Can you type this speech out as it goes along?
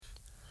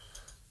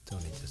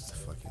Don't need this to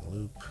fucking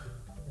loop.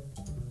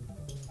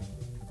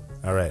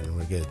 All right, and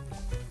we're good.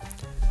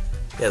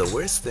 Yeah, the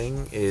worst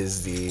thing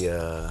is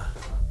the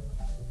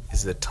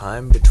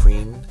time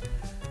between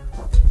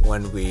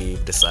when we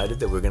decided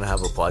that we're gonna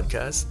have a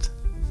podcast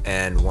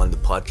and when the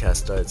podcast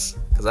starts.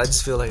 Because I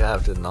just feel like I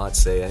have to not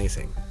say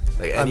anything.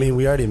 Like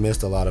we already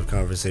missed a lot of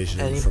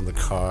conversation from the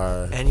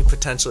car. Any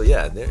potential,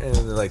 yeah,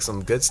 and like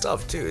some good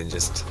stuff too, and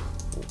just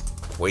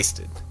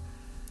wasted.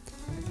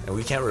 And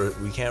we can't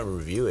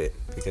review it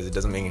because it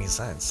doesn't make any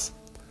sense.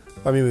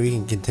 I mean, we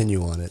can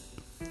continue on it.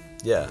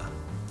 Yeah.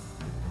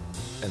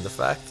 And the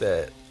fact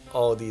that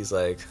all these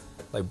like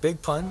Big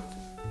Pun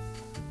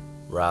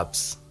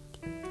raps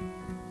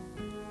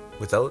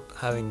without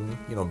having,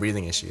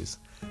 breathing issues,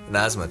 an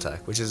asthma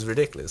attack, which is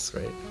ridiculous,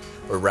 right?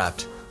 Or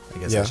rapped, I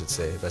guess I should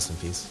say. Rest in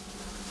peace.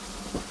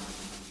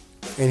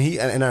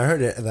 And I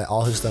heard it that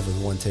all his stuff was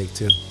one take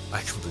too.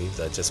 I can believe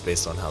that just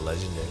based on how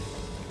legendary.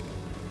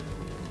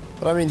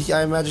 But I mean,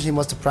 I imagine he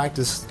must have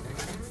practiced,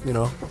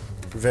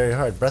 very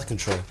hard. Breath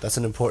control. That's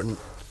an important.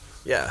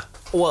 Yeah.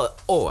 Well,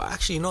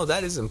 actually,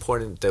 that is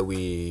important that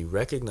we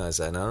recognize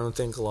that. And I don't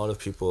think a lot of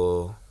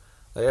people,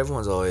 like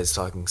everyone's always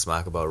talking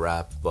smack about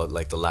rap, about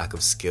like the lack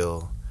of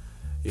skill,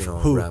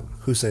 rap.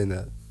 Who's saying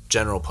that?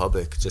 General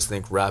public just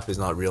think rap is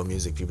not real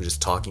music. People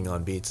just talking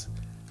on beats.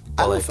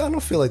 I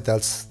don't feel like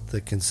that's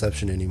the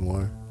conception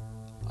anymore.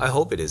 I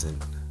hope it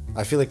isn't.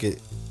 I feel like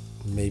it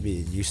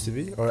used to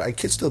be, or it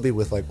could still be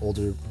with like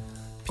older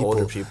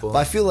people. But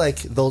I feel like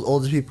those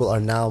older people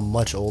are now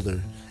much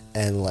older,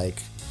 and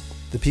like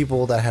the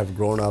people that have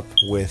grown up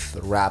with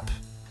rap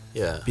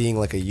being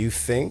like a youth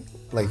thing,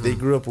 like they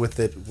grew up with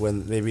it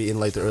when maybe in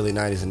like the early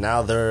 90s, and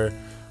now they're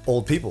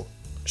old people.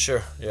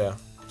 Sure, yeah.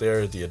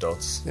 They're the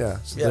adults. Yeah,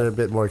 so they're a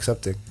bit more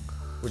accepting.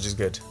 Which is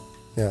good.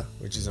 Yeah.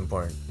 Which is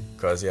important.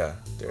 Because,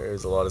 there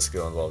is a lot of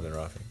skill involved in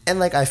rapping. And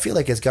like I feel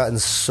like it's gotten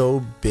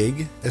so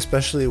big,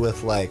 especially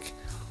with like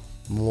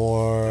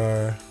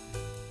more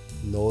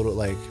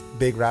like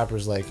big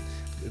rappers, like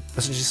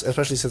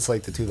especially since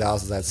like the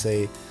 2000s. I'd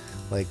say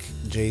like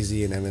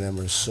Jay-Z and Eminem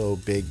are so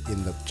big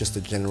in just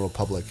the general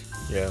public.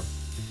 Yeah.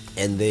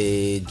 And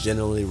they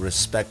generally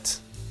respect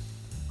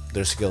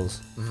their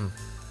skills. Mm-hmm.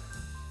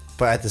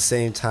 But at the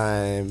same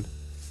time,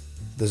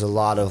 there's a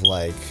lot of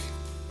like,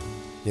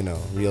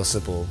 real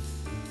simple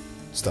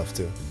stuff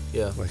too.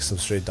 Yeah. Like some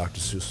straight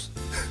Dr. Seuss.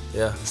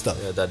 Yeah. Stuff.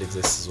 Yeah, that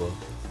exists as well.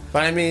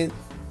 But I mean,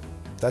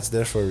 that's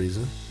there for a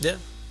reason. Yeah.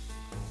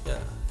 Yeah.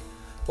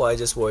 Well, I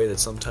just worry that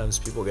sometimes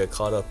people get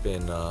caught up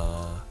in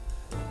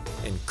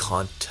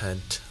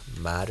content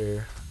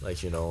matter, like,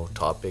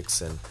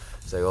 topics, and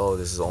it's like, oh,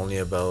 this is only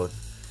about,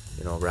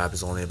 rap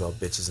is only about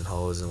bitches and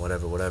hoes and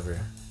whatever.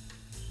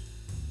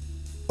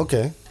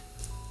 Okay.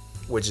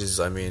 Which is,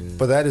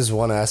 But that is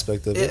one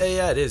aspect of it.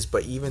 Yeah, it is.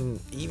 But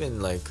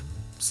even like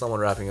someone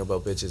rapping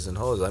about bitches and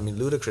hoes,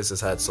 Ludacris has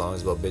had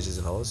songs about bitches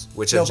and hoes,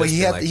 which have just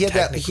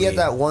been, he had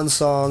that one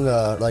song,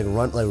 like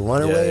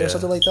Runaway or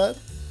something like that.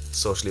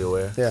 Socially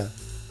aware. Yeah.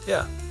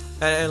 Yeah,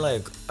 and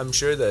like I'm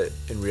sure that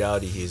in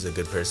reality he's a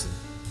good person.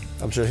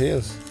 I'm sure he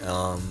is.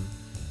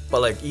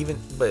 But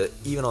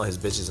even all his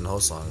bitches and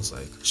hoes songs,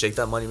 like Shake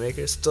That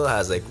Moneymaker, still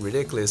has like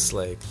ridiculous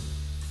like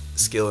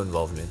skill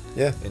involvement.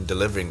 Yeah. In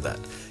delivering that.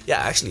 Yeah,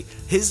 actually,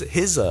 his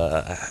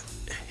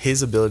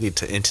ability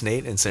to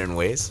intonate in certain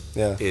ways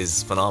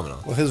is phenomenal.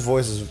 Well, his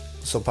voice is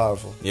so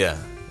powerful. Yeah,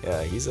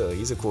 he's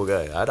a cool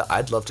guy.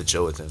 I'd love to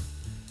chill with him.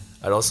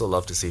 I'd also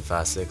love to see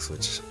Fast 6,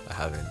 which I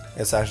haven't.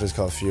 It's actually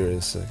called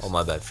Furious 6. Oh,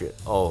 my bad.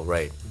 Oh,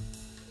 right.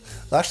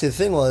 Actually, the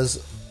thing was,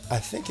 I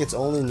think it's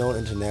only known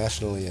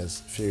internationally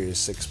as Furious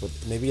 6, but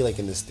maybe like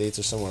in the States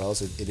or somewhere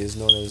else, it is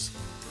known as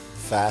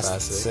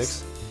Fast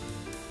 6.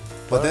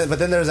 But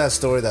then there's that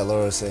story that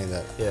Laura was saying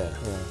that. Yeah.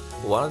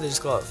 Well, why don't they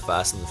just call it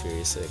Fast and the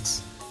Furious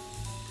 6?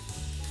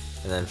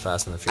 And then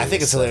Fast and the Furious I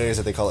think it's 7. hilarious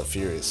that they call it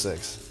Furious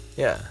 6.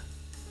 Yeah.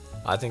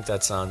 I think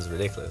that sounds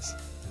ridiculous.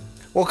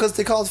 Well, because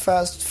they call it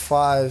Fast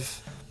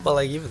 5. But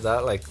like even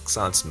that like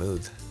sounds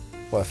smooth.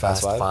 What,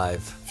 Fast 5?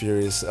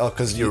 Furious. Oh,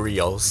 because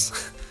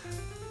Furious.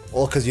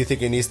 Well, because you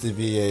think it needs to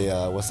be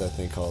a what's that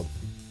thing called?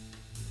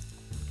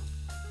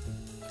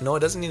 No,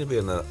 it doesn't need to be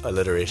an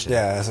alliteration.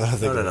 Yeah, that's what I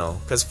think. No.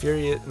 Because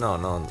Furious. No.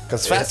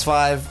 Because Fast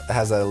 5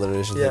 has that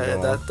alliteration.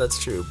 Yeah,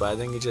 that's true. But I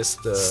think it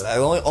just.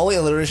 The only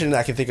alliteration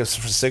I can think of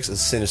for 6 is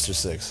Sinister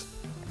 6.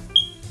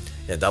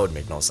 Yeah, that would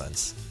make no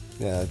sense.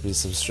 Yeah, it'd be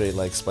some straight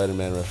like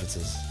Spider-Man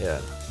references. Yeah.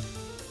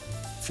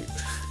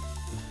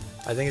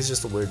 I think it's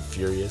just the word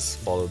furious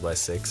followed by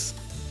 6.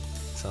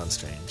 Sounds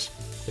strange.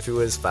 If it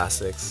was Fast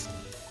 6,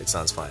 it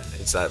sounds fine.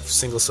 It's that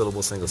single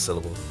syllable.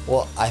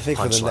 Well, I think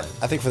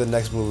punchline. for the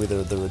next movie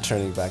they're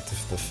returning back to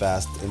the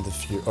Fast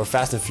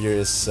and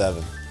Furious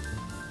 7.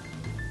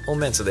 Oh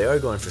man, so they are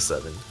going for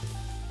 7.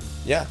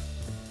 Yeah.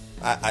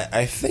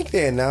 I think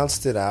they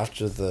announced it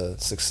after the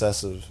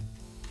success of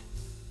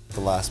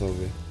the last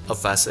movie. Of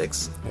Fast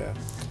 6? Yeah.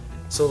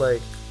 So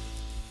like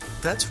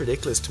that's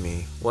ridiculous to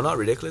me. Well, not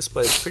ridiculous,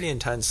 but it's pretty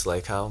intense.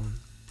 Like how,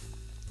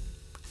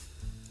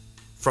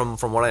 from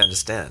what I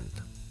understand,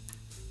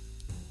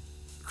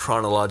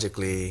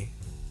 chronologically,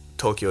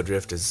 Tokyo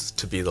Drift is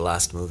to be the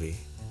last movie.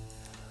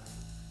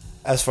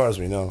 As far as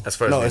we know. It's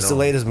the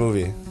latest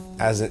movie.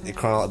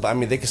 But I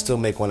mean, they could still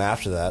make one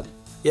after that.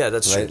 Yeah,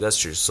 that's true. That's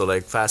true. So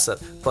like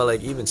but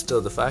like even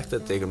still, the fact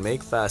that they can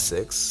make Fast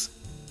 6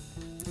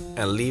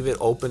 and leave it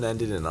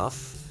open-ended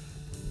enough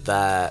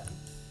that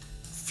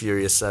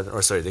Furious 7,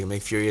 they can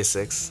make Furious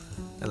 6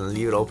 and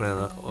leave it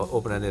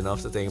open-ended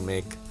enough that they can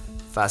make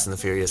Fast and the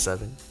Furious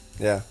 7.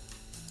 Yeah,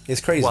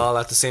 it's crazy. While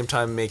at the same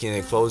time making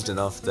it closed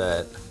enough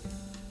that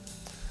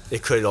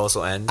it could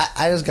also end.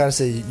 I just gotta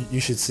say, you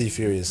should see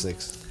Furious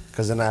 6.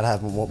 Because then I'd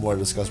have more to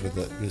discuss with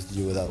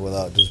you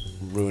without just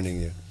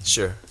ruining you.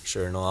 Sure.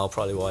 No, I'll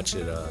probably watch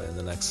it in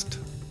the next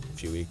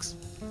few weeks.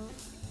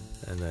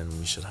 And then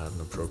we should have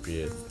an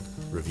appropriate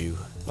review.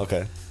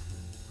 Okay.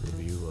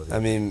 Review of it. I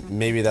mean,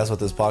 maybe that's what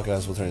this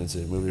podcast will turn into,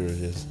 movie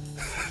reviews.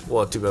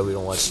 Well, too bad we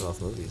don't watch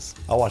enough movies.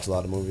 I watch a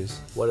lot of movies.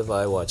 What have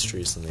I watched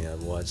recently?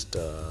 I've watched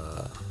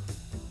that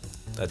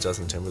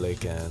Justin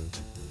Timberlake and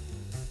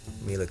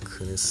Mila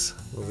Kunis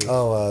movie.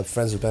 Oh,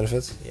 Friends with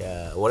Benefits?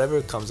 Yeah,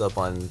 whatever comes up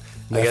on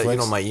Netflix. I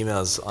get, my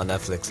emails on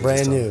Netflix.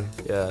 Brand new.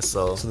 Yeah,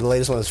 so the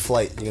latest one is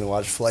Flight. You gonna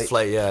watch Flight?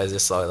 Flight, yeah, I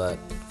just saw that.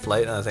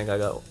 Flight, and I think I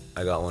got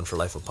one for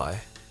Life of Pi.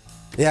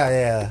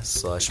 Yeah.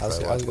 So I should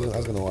probably watch I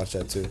was gonna watch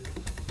that too.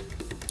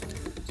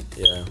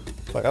 Yeah.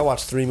 Like, I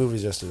watched 3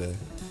 movies yesterday.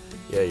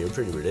 Yeah, you're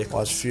pretty ridiculous. I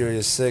watched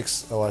Furious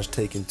 6, I watched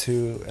Taken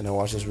 2, and I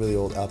watched this really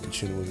old Al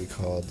Pacino movie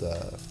called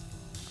The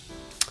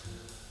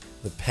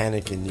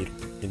Panic in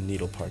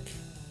Needle Park.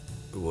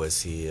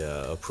 Was he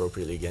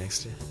appropriately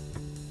gangster?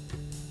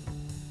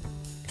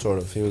 Sort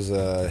of. He was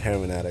a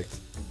heroin addict.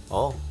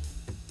 Oh.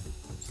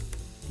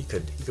 He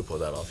could pull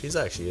that off. He's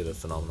actually a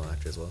phenomenal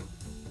actor as well.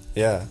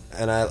 Yeah,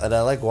 and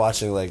I like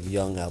watching like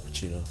young Al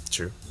Pacino.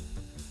 True.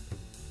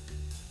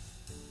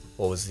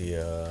 What was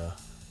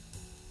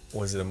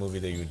was it a movie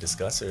that you would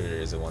discuss, or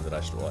is it one that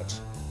I should watch?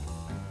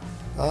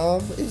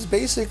 It's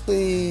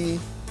basically,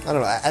 I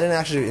don't know. I didn't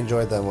actually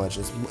enjoy it that much.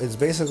 It's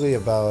basically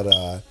about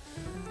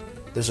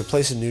there's a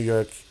place in New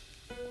York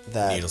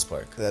that Needles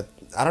Park. That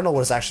I don't know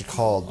what it's actually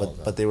called,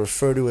 but they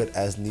refer to it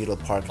as Needle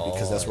Park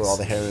because that's where all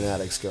the heroin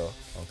addicts go.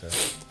 Okay.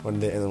 And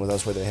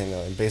that's where they hang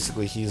out. And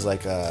basically, he's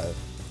like a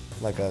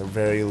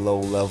very low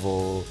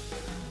level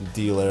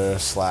dealer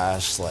 /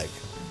 like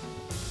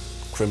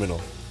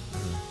criminal,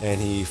 and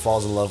he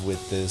falls in love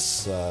with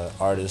this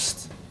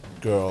artist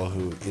girl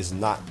who is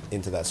not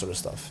into that sort of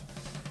stuff,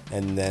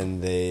 and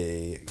then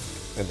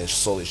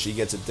slowly she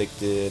gets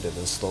addicted, and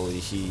then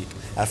slowly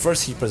at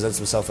first he presents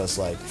himself as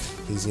like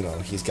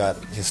he's got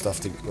his stuff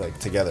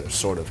together,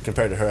 sort of,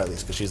 compared to her at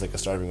least, because she's like a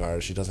starving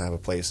artist. She doesn't have a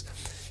place.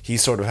 He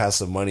sort of has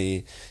some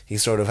money. He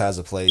sort of has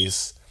a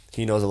place.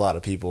 He knows a lot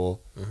of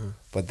people,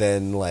 but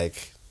then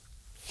like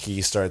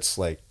he starts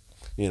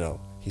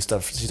he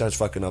starts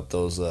fucking up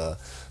those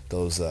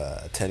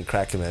 10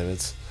 crack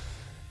commandments,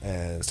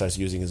 and starts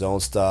using his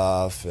own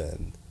stuff,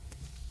 and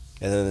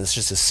then it's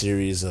just a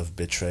series of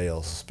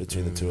betrayals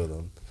between the two of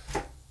them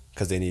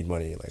because they need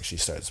money. Like, she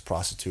starts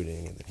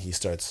prostituting, and then he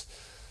starts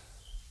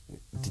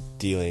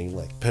dealing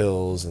like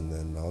pills, and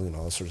then all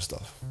that sort of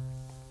stuff.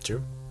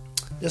 True.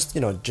 Just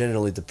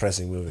generally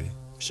depressing movie.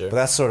 Sure. But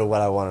that's sort of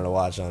what I wanted to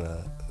watch on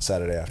a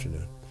Saturday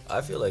afternoon.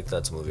 I feel like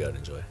that's a movie I'd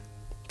enjoy.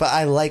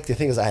 But the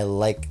thing is, I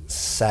like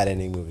sad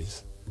ending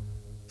movies.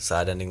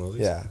 Sad ending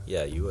movies? Yeah.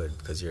 Yeah, you would,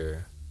 because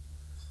you're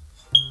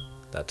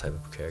that type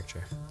of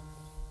character.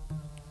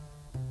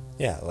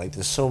 Yeah, like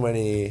there's so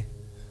many.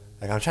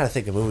 Like, I'm trying to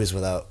think of movies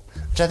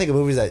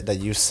that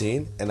you've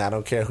seen, and I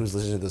don't care who's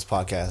listening to this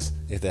podcast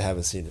if they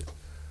haven't seen it.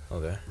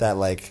 Okay. That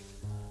like,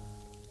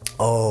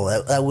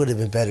 that would have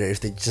been better if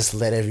they just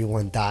let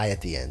everyone die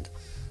at the end.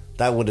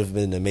 That would have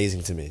been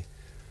amazing to me.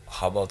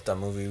 How about that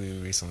movie we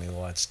recently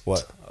watched?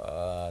 What?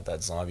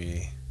 That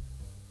zombie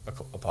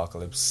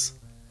apocalypse,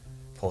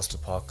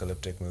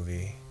 post-apocalyptic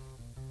movie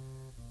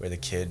where the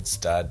kid's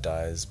dad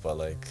dies, but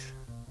like,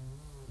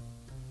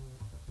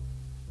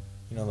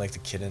 like the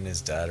kid and his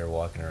dad are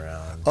walking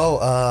around.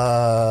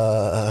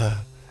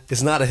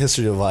 It's not A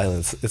History of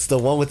Violence. It's the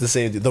one with the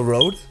same dude. The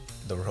Road?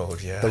 The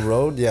Road, yeah. The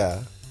Road,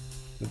 yeah.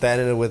 That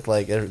ended with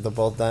like the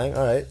both dying.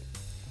 All right,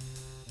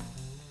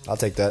 I'll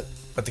take that.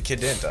 But the kid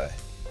didn't die.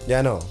 Yeah,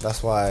 I know.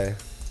 That's why.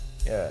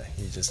 Yeah,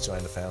 he just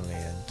joined the family,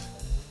 and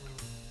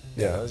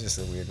yeah, it was just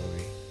a weird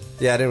movie.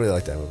 Yeah, I didn't really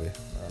like that movie.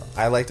 No.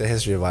 I liked A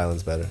History of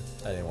Violence better.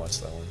 I didn't watch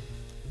that one.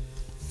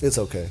 It's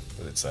okay.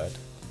 Was it sad?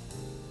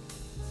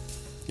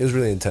 It was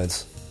really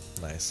intense.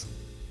 Nice.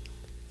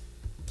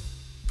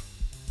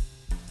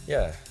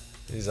 Yeah.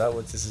 Is that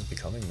what this is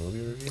becoming,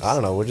 movie reviews? I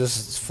don't know. We're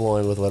just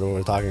flowing with what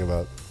we're talking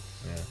about.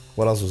 Yeah.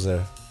 What else was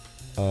there?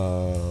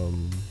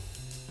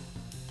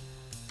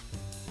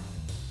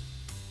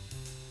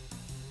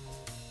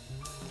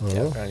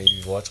 Yeah, apparently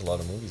you've watched a lot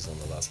of movies on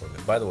the last one.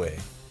 By the way,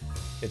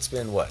 it's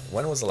been what?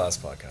 When was the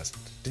last podcast?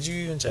 Did you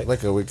even check?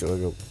 Like a week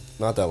ago.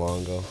 Not that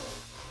long ago.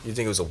 You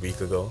think it was a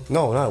week ago?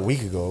 No, not a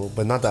week ago,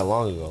 but not that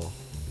long ago.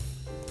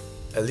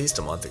 At least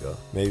a month ago.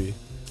 Maybe.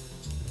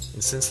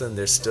 And since then,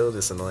 there's still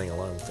this annoying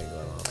alarm thing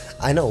going on.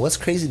 I know. What's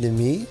crazy to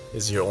me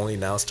is you're only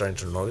now starting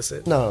to notice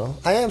it. No,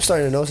 I am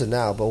starting to notice it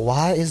now. But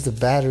why is the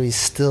battery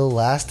still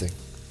lasting?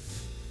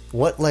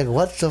 What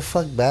the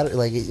fuck battery?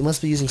 Like, it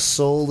must be using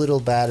so little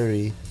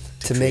battery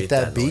to make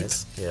that beep.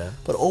 Noise. Yeah.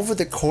 But over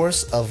the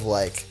course of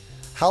like,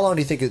 how long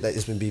do you think that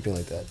it's been beeping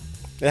like that?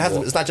 It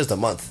hasn't. It's not just a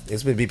month.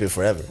 It's been beeping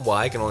forever. Well,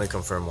 I can only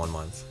confirm 1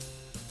 month.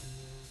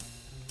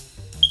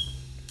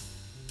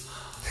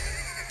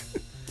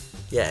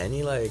 Yeah,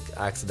 any like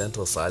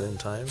accidental silent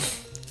time,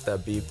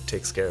 that beep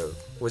takes care of,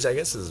 which I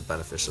guess is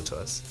beneficial to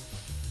us.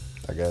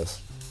 I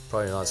guess.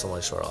 Probably not so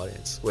much to our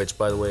audience. Which,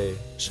 by the way,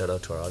 shout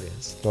out to our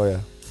audience. Oh yeah.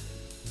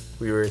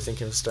 We were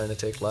thinking of starting to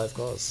take live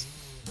calls.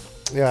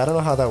 Yeah, I don't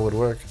know how that would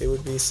work. It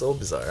would be so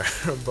bizarre,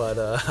 but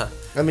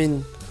I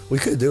mean, we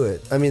could do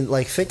it. I mean,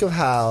 like, think of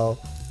how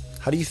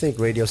do you think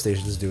radio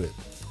stations do it?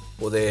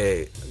 Well,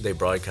 they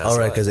broadcast. All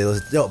right, because they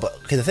listen. No,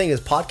 but the thing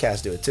is,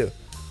 podcasts do it too.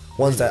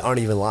 Ones that aren't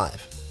even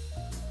live.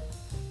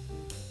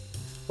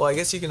 Well, I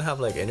guess you can have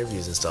like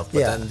interviews and stuff,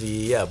 but then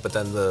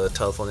the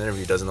telephone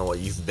interview doesn't know what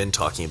you've been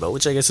talking about,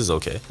 which I guess is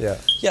okay. Yeah.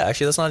 Yeah,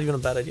 actually, that's not even a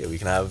bad idea. We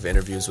can have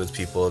interviews with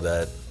people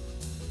that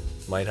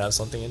might have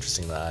something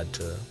interesting to add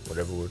to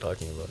whatever we're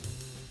talking about.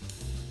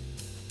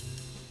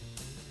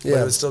 Yeah. But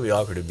it would still be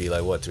awkward to be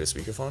like, what, through a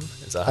speakerphone?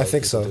 Is that how I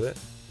think so. do it?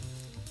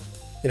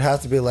 It'd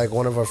have to be like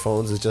one of our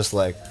phones is just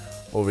like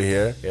over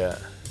here. Yeah.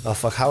 Oh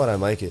fuck! How would I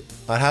mic it?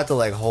 I'd have to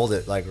like hold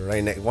it like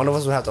right next. One of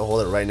us would have to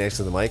hold it right next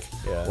to the mic,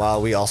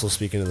 while we also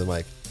speak into the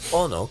mic.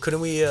 Oh no!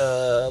 Couldn't we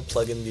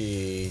plug in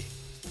the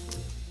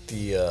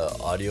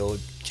audio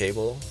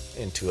cable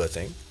into a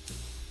thing?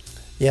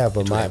 Yeah,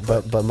 but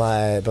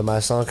my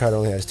sound card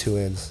only has 2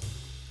 ends,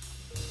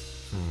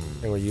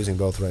 and we're using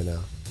both right now.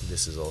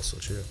 This is also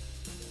true.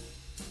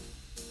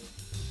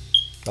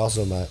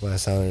 Also, my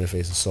sound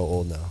interface is so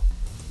old now.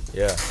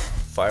 Yeah.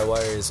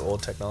 Firewire is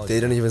old technology. They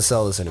don't even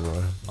sell this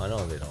anymore. I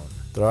know they don't.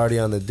 They're already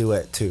on the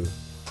Duet 2.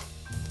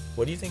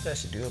 What do you think I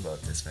should do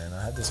about this, man?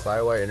 I have this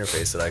Firewire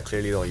interface that I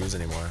clearly don't use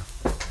anymore.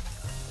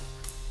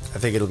 I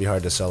think it'll be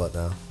hard to sell it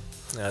now.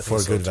 Yeah, I think for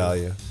so good too.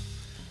 value.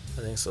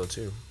 I think so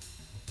too.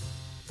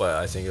 But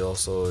I think it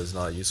also is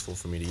not useful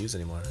for me to use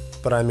anymore.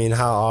 But I mean,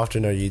 how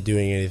often are you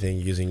doing anything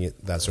using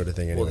it, that sort of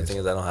thing anyways? Well, the thing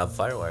is I don't have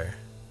Firewire.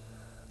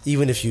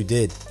 Even if you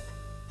did.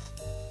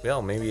 Yeah,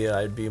 maybe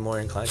I'd be more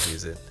inclined to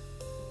use it.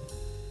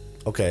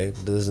 Okay,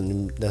 but that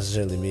doesn't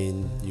necessarily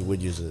mean you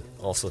would use it.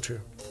 Also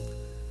true.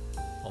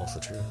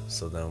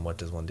 So then what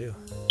does one do?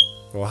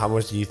 Well, how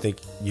much do you think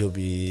you'll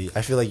be...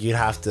 I feel like you'd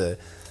have to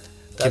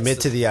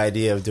commit to the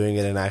idea of doing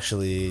it and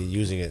actually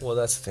using it. Well,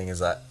 that's the thing is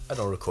that I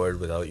don't record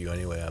without you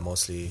anyway. I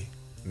mostly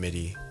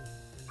MIDI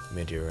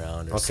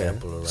around or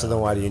sample around. So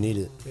then why do you need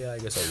it? Yeah, I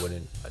guess I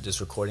wouldn't. I'm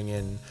just recording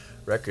in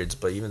records,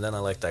 but even then I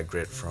like that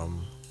grit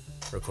from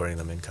recording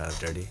them in kind of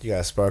dirty. You got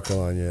a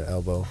sparkle on your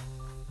elbow.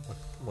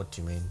 What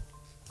do you mean?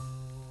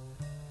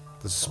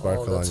 There's a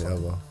sparkle on your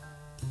elbow.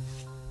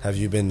 Have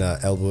you been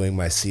elbowing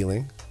my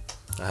ceiling?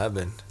 I have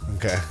been.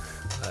 Okay.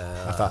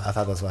 I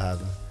thought that's what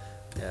happened.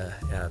 Yeah,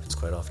 it happens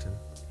quite often.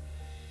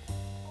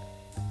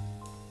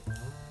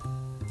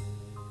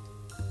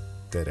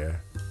 Dead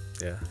air.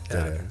 Yeah, it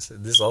happens.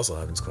 This also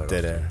happens quite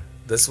often. Dead air.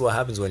 This is what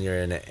happens when you're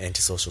an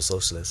antisocial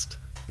socialist.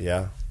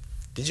 Yeah.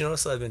 Did you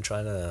notice that I've been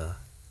trying to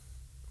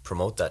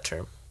promote that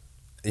term?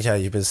 Yeah,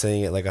 you've been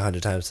saying it like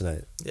 100 times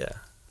tonight. Yeah.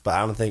 But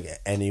I don't think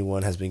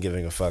anyone has been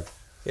giving a fuck.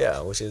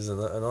 Yeah, which is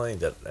annoying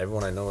that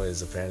everyone I know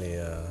is apparently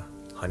a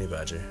honey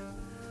badger.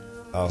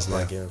 Oh, it's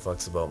not giving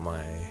fucks about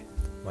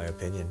my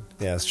opinion.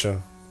 Yeah, it's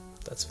true.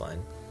 That's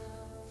fine.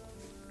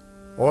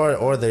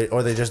 Or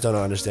they just don't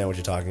understand what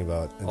you're talking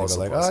about, and also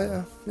they go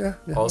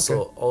like,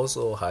 possible. Oh yeah.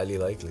 Also highly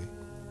likely.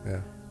 Yeah,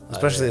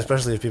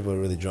 especially if people are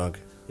really drunk.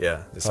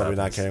 Yeah, this probably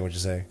happens. Not caring what you're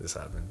saying. This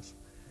happens.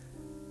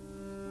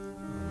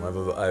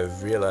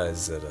 I've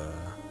realized that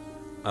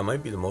I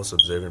might be the most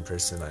observant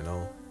person I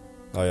know.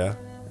 Oh yeah.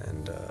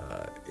 And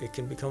it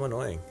can become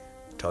annoying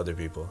to other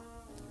people.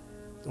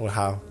 Well,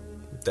 how?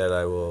 That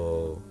I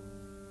will...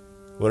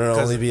 Wouldn't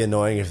it only be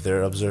annoying if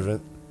they're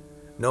observant?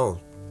 No,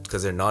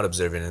 because they're not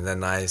observant, and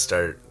then I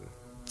start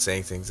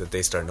saying things that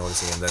they start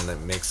noticing, and then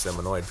that makes them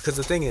annoyed. Because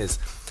the thing is,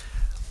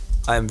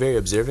 I'm very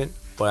observant,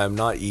 but I'm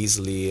not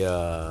easily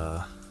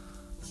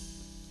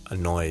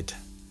annoyed.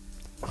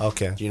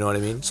 Okay. Do you know what I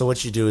mean? So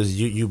what you do is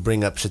you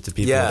bring up shit to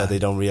people that they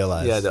don't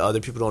realize. Yeah, that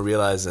other people don't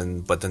realize,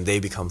 but then they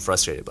become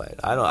frustrated by it.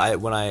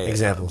 When I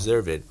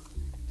observe it,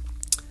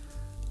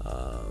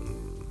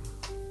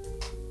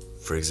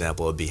 for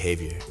example, a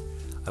behavior,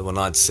 I will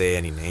not say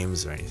any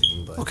names or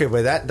anything. But okay,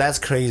 but that's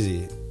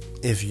crazy.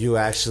 If you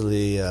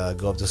actually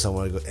go up to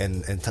someone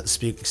and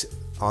speak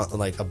on,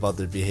 like about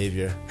their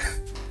behavior.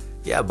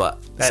 Yeah, but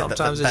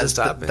sometimes it just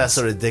happens. That's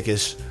sort of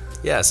dickish.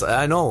 Yes,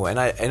 I know, and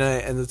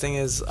the thing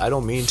is, I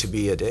don't mean to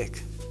be a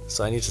dick,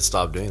 so I need to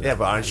stop doing that. Yeah,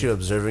 but aren't you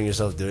observing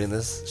yourself doing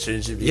this?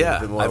 Shouldn't you be a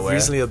bit more aware? I've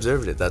recently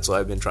observed it. That's why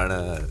I've been trying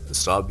to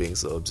stop being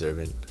so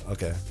observant.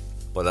 Okay.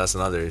 But that's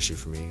another issue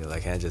for me.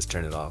 I can't just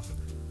turn it off.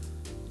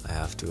 I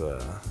have to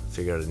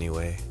figure out a new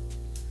way,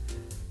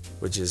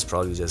 which is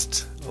probably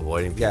just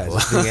avoiding people. Yeah,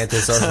 just being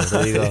antisocial.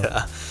 There you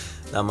go.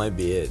 That might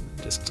be it.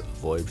 Just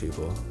avoid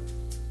people.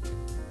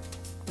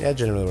 Yeah, it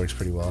generally works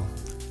pretty well.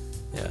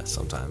 Yeah,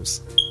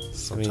 sometimes.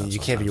 I mean, you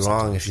can't be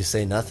wrong if you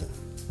say nothing.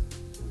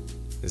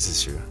 This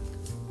is true.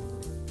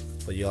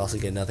 But you also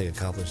get nothing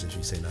accomplished if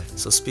you say nothing.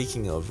 So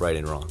speaking of right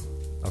and wrong.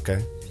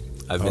 Okay.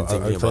 I've been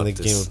thinking about the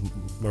game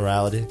of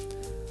morality?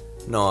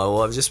 No,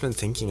 well, I've just been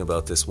thinking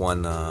about this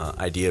one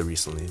idea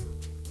recently.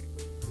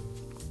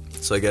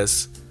 So I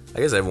guess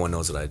everyone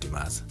knows that I do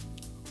math.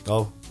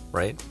 Oh.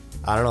 Right?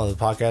 I don't know. The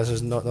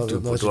podcasters know do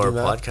our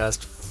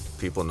podcast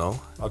people know?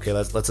 Okay,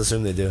 let's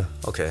assume they do.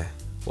 Okay.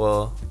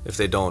 Well, if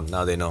they don't,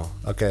 now they know.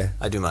 Okay.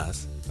 I do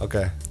math.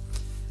 Okay.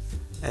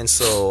 And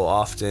so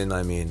often,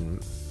 I mean,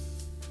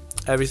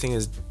 everything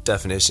is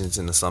definitions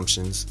and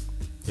assumptions.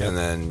 Yep. And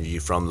then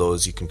from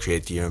those, you can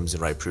create theorems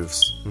and write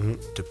proofs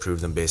to prove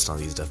them based on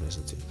these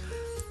definitions.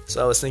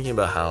 So I was thinking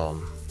about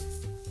how,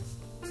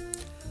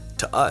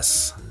 to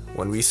us,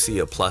 when we see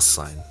a plus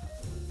sign,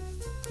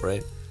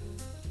 right?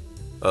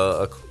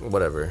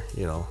 Whatever,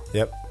 you know.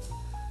 Yep.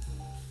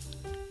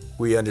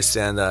 We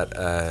understand that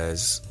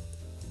as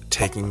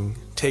taking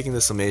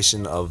the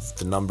summation of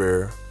the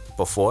number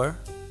before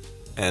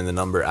and the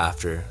number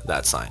after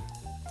that sign.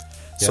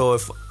 Yep. So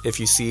if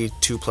you see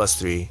 2 plus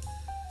 3,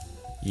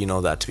 you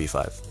know that to be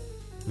 5.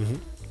 Mm-hmm.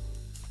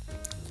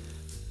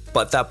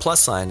 But that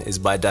plus sign is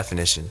by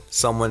definition.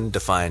 Someone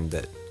defined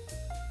that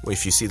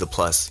if you see the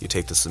plus, you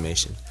take the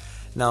summation.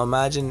 Now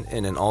imagine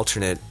in an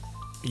alternate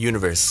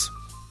universe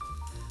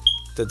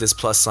that this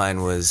plus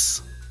sign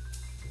was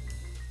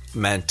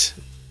meant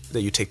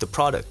that you take the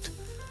product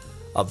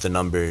of the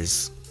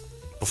numbers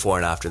before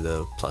and after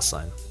the plus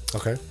sign.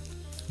 Okay.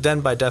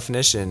 Then by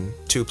definition,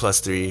 2 plus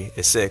 3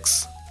 is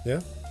 6.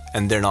 Yeah.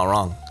 And they're not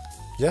wrong.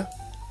 Yeah.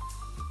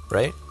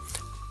 Right?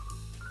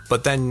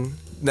 But then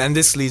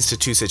this leads to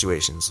two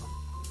situations.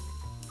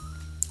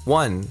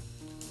 One,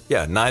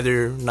 yeah,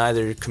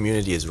 neither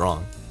community is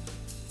wrong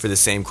for the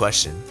same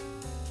question,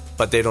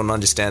 but they don't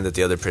understand that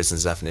the other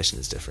person's definition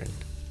is different.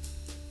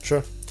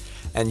 Sure.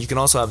 And you can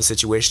also have a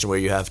situation where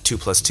you have 2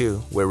 plus 2,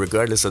 where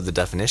regardless of the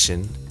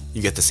definition,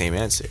 you get the same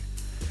answer.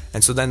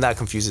 And so then that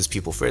confuses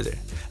people further.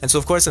 And so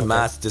of course in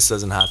math, this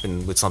doesn't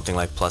happen with something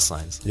like plus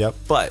signs. Yep.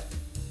 But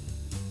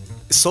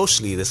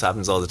socially, this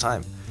happens all the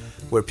time,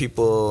 where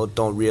people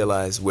don't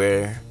realize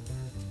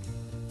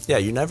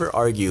you never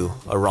argue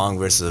a wrong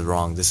versus a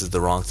wrong. This is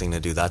the wrong thing to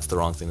do. That's the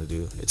wrong thing to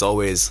do. It's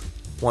always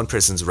one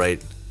person's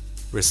right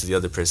versus the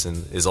other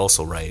person is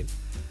also right.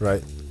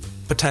 Right.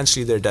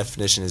 Potentially their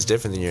definition is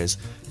different than yours.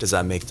 Does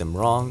that make them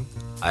wrong?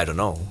 I don't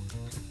know.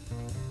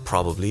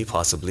 Probably,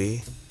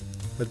 possibly.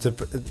 But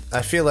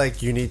I feel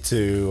like you need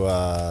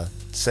to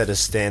set a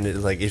standard.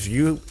 Like if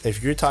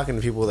you're talking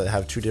to people that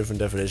have two different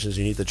definitions,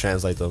 you need to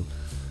translate them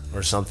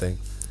or something.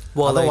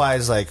 Well,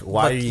 otherwise,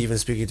 why are you even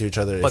speaking to each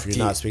other if you're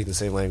not speaking the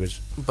same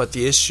language? But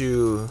the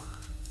issue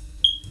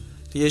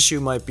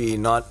might be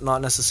not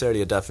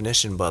necessarily a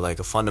definition, but like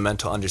a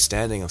fundamental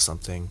understanding of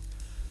something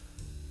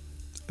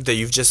that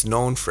you've just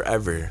known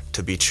forever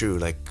to be true.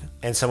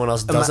 And someone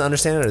else doesn't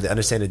understand it, or they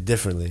understand it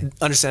differently?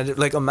 Understand it.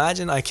 Like,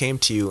 imagine I came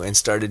to you and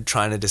started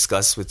trying to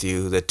discuss with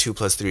you that 2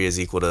 plus 3 is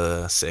equal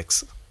to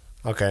 6.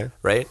 Okay.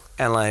 Right?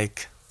 And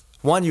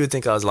one, you would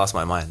think I was lost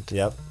my mind.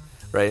 Yep.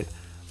 Right?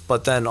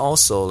 But then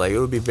also, it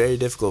would be very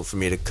difficult for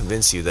me to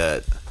convince you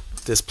that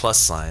this plus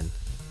sign,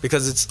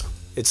 because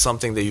it's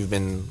something that you've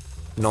been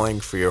knowing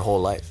for your whole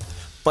life.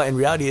 But in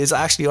reality, it's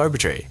actually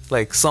arbitrary.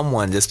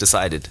 Someone just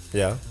decided.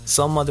 Yeah.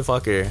 Some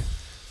motherfucker,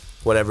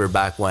 whatever,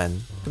 back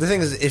when. But the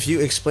thing is, if you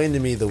explain to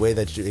me the way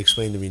that you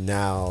explain to me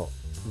now,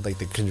 the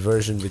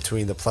conversion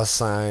between the plus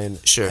sign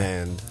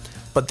and...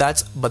 But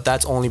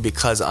that's only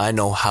because I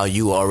know how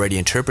you already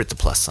interpret the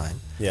plus sign.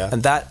 Yeah.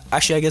 And that,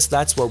 actually, I guess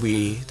that's what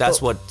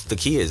the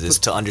key is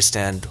to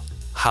understand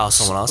how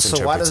someone else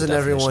interprets. So why doesn't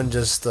everyone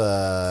just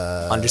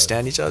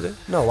understand each other?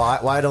 No,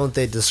 why don't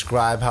they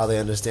describe how they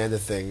understand the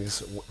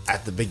things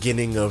at the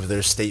beginning of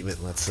their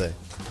statement, let's say?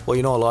 Well,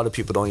 a lot of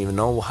people don't even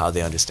know how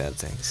they understand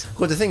things.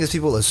 Well, the thing is,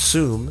 people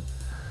assume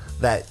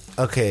that,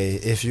 okay,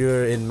 if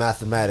you're in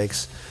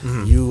mathematics,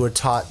 you were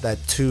taught that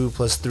 2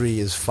 plus 3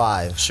 is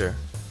 5. Sure.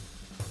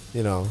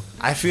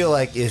 I feel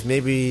like if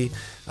maybe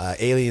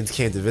aliens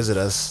came to visit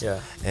us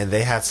and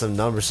they had some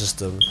number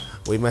system,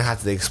 we might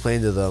have to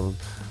explain to them,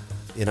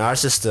 in our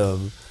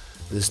system,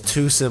 there's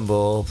 2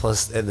 symbol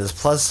and there's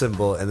plus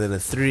symbol, and then a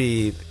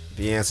 3,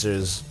 the answer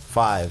is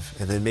 5.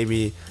 And then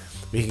maybe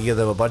we can give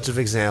them a bunch of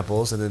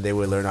examples, and then they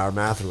would learn our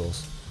math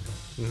rules.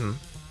 Mm-hmm.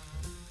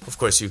 Of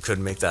course, you could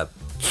make that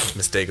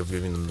mistake of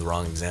giving them the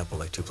wrong example,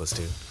 like 2 plus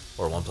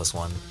 2 or 1 plus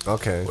 1.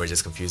 Okay. Where it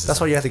just confuses That's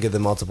them. why you have to give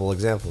them multiple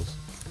examples.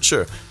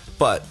 Sure.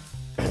 But,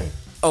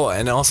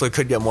 and also it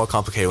could get more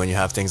complicated when you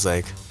have things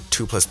like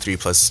 2 plus 3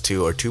 plus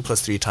 2 or 2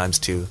 plus 3 times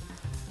 2,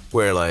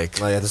 where you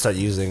have to start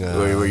using...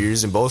 where you're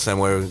using both of them,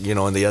 where,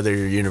 in the other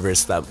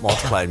universe that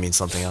multiplied means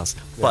something else.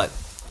 Yeah.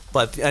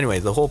 But anyway,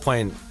 the whole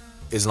point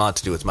is not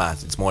to do with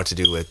math. It's more to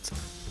do with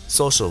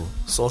social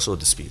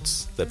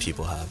disputes that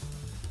people have,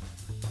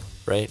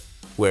 right?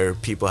 Where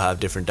people have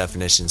different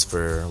definitions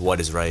for what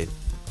is right.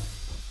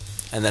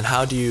 And then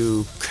how do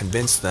you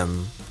convince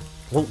them?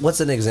 What's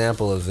an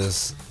example of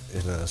this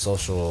in a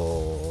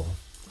social?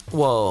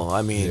 Well,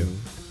 I mean,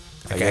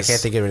 I can't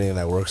think of anything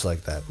that works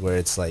like that, where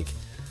it's like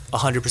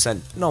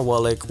 100%. No,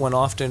 well, like when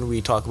often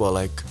we talk about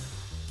like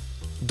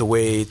the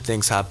way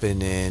things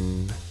happen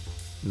in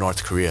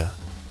North Korea.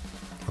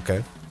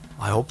 Okay.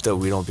 I hope that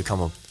we don't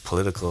become a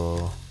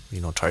political,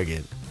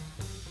 target.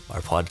 Our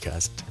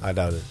podcast. I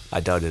doubt it. I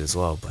doubt it as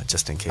well, but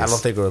just in case. I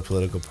don't think we're a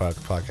political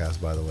podcast,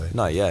 by the way.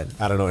 Not yet.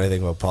 I don't know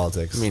anything about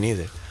politics. Me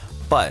neither.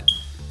 But,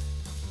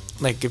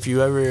 like, if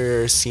you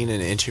ever seen an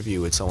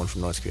interview with someone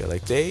from North Korea,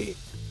 like, they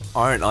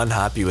aren't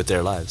unhappy with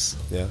their lives.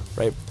 Yeah.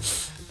 Right?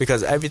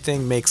 Because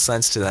everything makes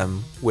sense to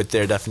them with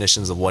their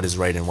definitions of what is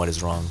right and what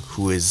is wrong,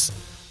 who is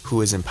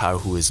in power,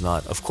 who is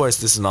not. Of course,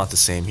 this is not the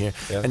same here.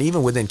 Yeah. And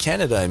even within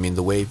Canada, I mean,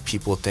 the way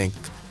people think,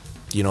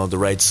 the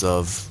rights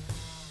of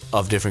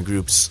different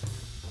groups.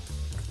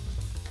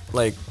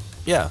 Like,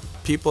 yeah,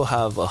 people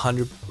have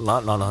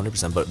not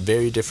 100%, but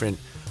very different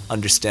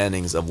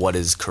understandings of what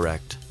is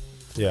correct.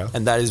 Yeah.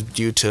 And that is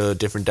due to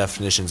different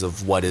definitions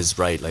of what is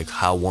right, like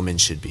how women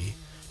should be.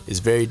 Is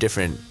very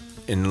different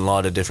in a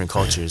lot of different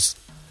cultures.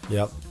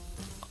 Yep.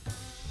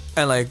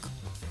 And like,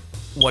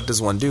 what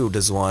does one do?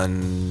 Does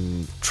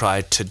one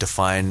try to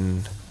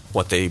define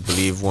what they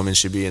believe women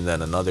should be and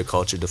then another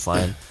culture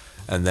define?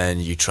 And then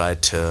you try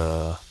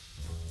to...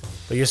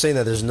 But you're saying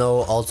that there's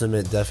no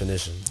ultimate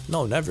definition.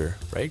 No, never,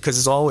 right? Because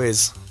it's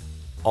always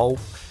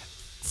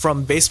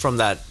based from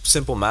that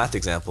simple math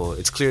example.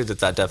 It's clear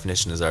that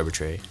definition is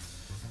arbitrary.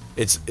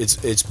 It's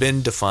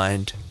been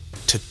defined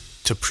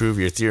to prove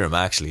your theorem.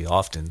 Actually,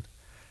 often,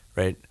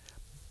 right?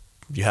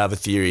 You have a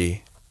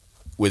theory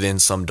within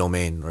some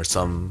domain or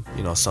some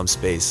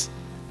space,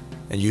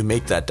 and you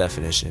make that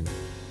definition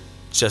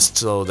just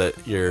so that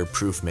your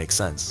proof makes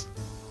sense.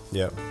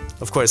 Yeah.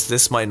 Of course,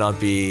 this might not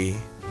be.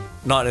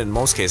 Not in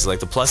most cases. Like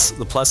the plus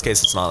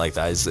case, it's not like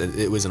that.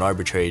 It was an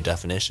arbitrary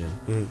definition.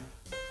 Mm-hmm.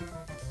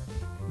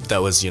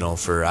 That was,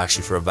 for a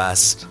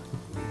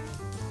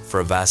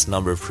vast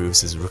number of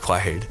proofs is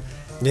required.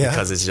 Yeah.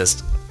 Because it's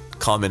just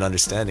common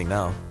understanding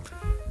now.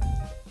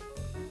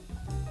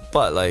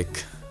 But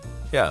like,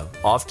 yeah,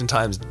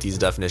 oftentimes these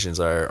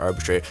definitions are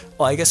arbitrary.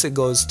 Well, I guess it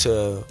goes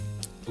to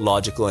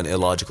logical and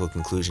illogical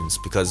conclusions,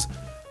 because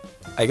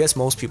I guess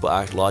most people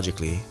act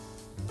logically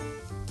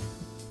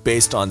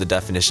based on the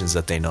definitions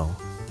that they know.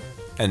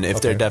 And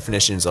if their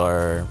definitions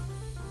are...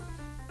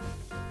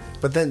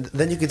 But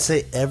then you could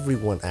say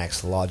everyone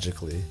acts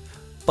logically.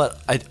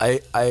 But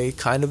I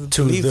kind of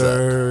believe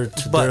that.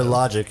 To their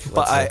logic.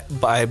 But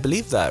I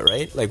believe that,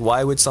 right? Like,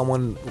 why would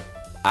someone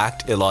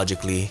act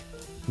illogically,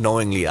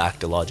 knowingly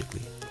act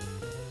illogically?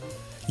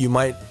 You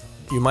might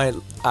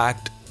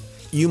act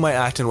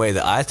in a way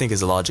that I think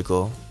is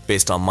illogical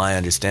based on my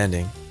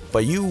understanding,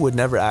 but you would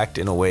never act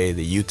in a way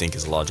that you think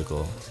is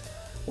logical.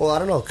 Well, I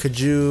don't know.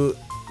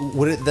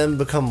 Would it then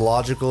become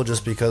logical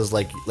just because,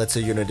 like, let's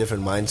say you're in a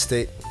different mind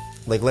state?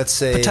 Like, let's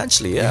say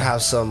potentially, yeah. You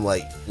have some,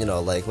 like,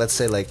 let's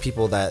say, like,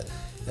 people that,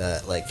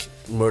 like,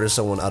 murder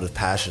someone out of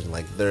passion.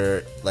 Like,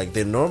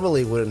 they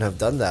normally wouldn't have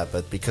done that,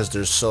 but because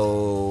they're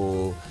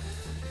so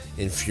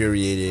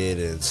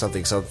infuriated and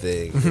something,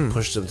 mm-hmm. it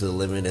pushed them to the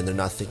limit, and they're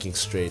not thinking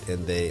straight,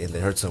 and they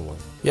hurt someone.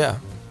 Yeah.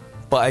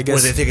 But I guess...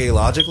 Were they thinking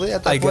logically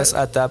at that point? I guess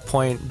at that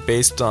point,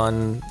 based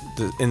on...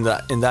 In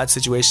that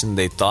situation,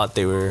 they thought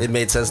they were... It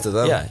made sense to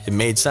them. Yeah, it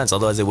made sense.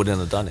 Otherwise, they wouldn't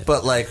have done it.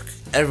 But like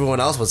everyone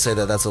else would say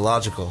that's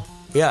illogical.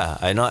 Yeah,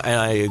 I know,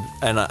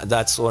 and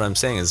that's what I'm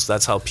saying is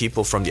that's how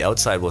people from the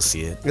outside will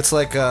see it. It's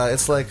like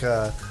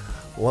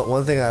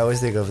one thing I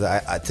always think of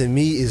that to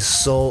me is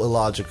so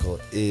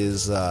illogical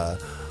is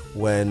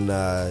when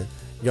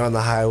you're on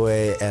the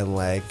highway and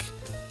like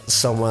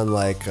someone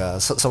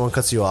someone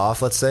cuts you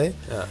off, let's say,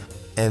 yeah,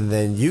 and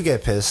then you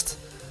get pissed.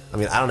 I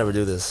mean, I don't ever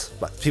do this,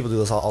 but people do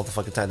this all the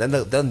fucking time.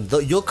 Then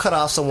you'll cut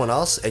off someone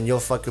else, and you'll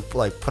fucking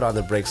like put on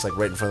the brakes like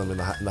right in front of them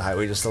in the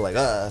highway. You're still like,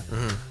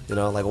 mm-hmm.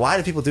 Like why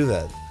do people do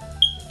that?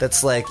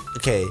 That's like,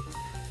 okay,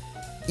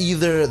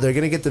 either they're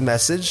gonna get the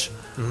message,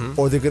 mm-hmm.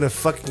 or they're gonna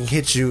fucking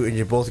hit you, and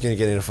you're both gonna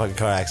get in a fucking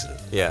car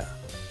accident. Yeah.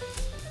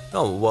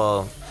 No,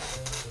 well,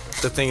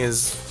 the thing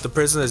is, the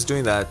person that's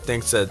doing that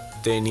thinks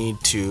that they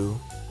need to,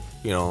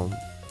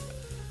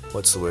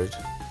 what's the word?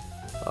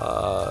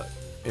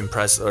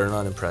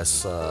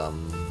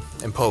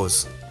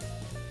 Impose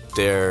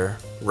their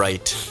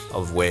right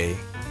of way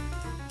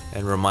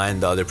and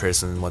remind the other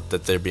person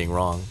that they're being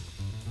wrong.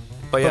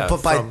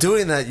 But by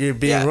doing that, you're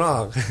being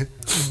wrong.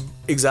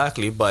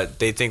 Exactly, but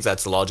they think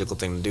that's the logical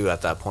thing to do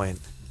at that point.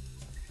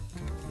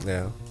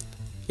 Yeah.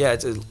 Yeah,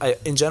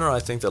 in general, I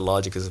think that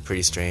logic is a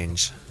pretty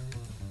strange...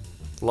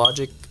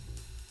 Logic,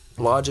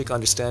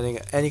 understanding,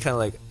 any kind of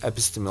like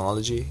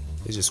epistemology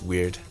is just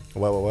weird.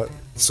 What?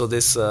 So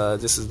this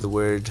is the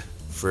word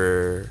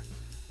for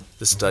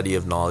the study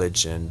of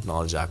knowledge and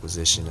knowledge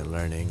acquisition and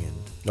learning, and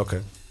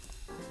okay,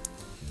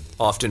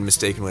 often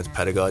mistaken with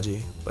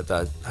pedagogy, but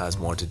that has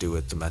more to do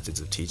with the methods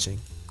of teaching.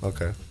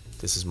 Okay,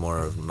 this is more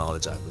of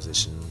knowledge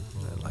acquisition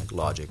and like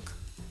logic.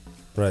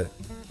 Right.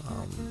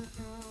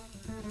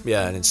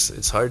 Yeah, and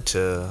it's hard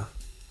to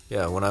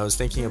Yeah, when I was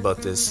thinking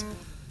about this,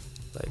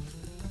 like,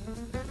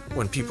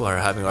 when people are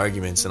having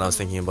arguments, and I was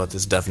thinking about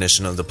this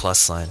definition of the plus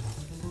sign.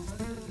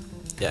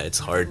 Yeah, it's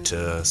hard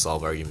to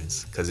solve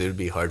arguments, because it would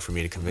be hard for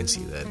me to convince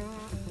you that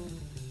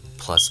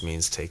plus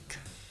means take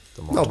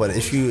the multiple. No, but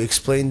if you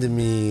explain to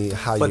me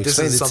how you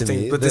explained it to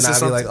me, then I'd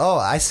be like, oh,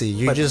 I see.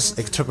 You're just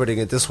interpreting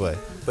it this way.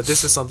 But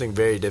this is something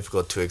very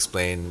difficult to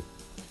explain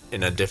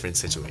in a different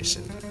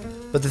situation.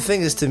 But the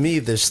thing is, to me,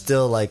 there's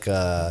still like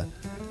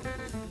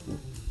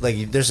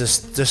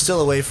there's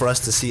still a way for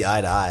us to see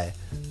eye to eye.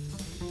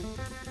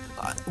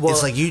 Well,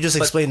 it's like you just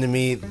explained to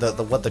me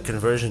what the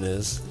conversion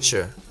is.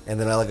 Sure. And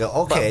then I go,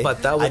 okay,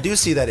 but I do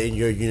see that in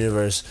your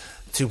universe,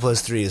 2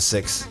 + 3 is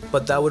 6.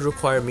 But that would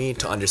require me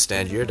to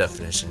understand your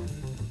definition.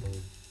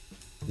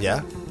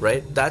 Yeah.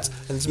 Right?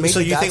 So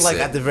you think like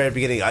at the very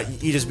beginning,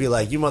 you just be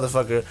like, you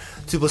motherfucker,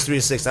 2 + 3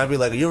 is 6. And I'd be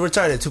like, you're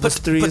retarded, 2 +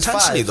 3 is 5.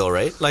 Potentially though,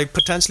 right? Like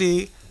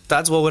potentially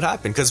that's what would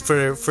happen, because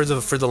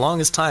for the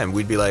longest time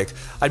I'd be like,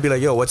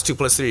 yo, what's 2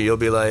 + 3? You'll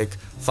be like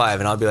 5,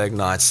 and I'll be like,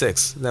 no, it's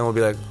 6. Then we'll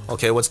be like,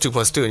 okay, what's 2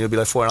 + 2? And you'll be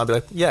like 4, and I'll be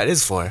like, yeah, it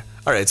is 4.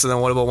 All right, so then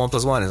what about 1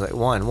 + 1? It's like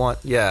 1.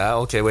 Yeah,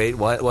 okay, wait,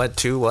 what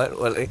 2?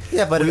 What?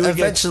 Yeah, but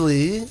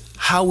eventually,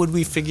 how would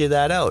we figure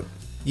that out?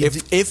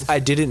 If I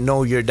didn't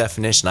know your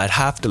definition, I'd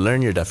have to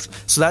learn your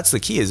definition. So that's the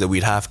key, is that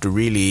we'd have to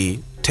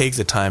really take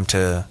the time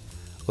to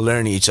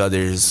learn each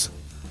other's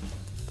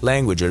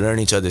language or learn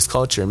each other's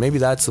culture. Maybe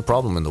that's the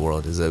problem in the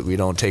world, is that we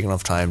don't take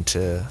enough time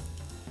to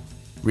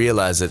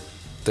realize that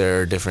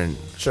there are different...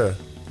 Sure.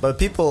 But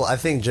I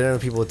think generally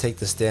people take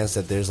the stance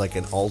that there's like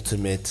an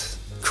ultimate...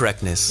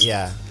 correctness.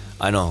 Yeah.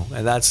 I know.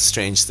 And that's a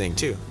strange thing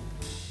too.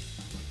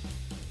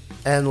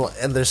 And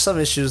there's some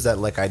issues that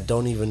like I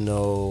don't even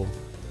know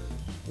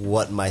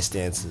what my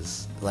stance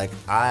is. Like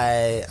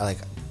I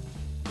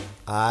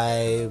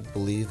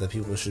believe that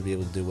people should be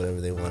able to do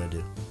whatever they want to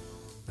do,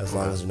 as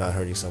long as they're not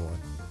hurting someone.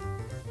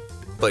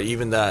 But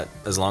even that,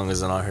 as long as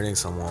they're not hurting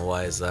someone,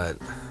 why is that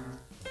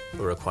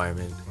a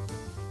requirement?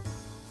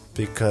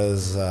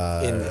 Because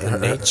in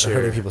nature,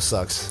 hurting people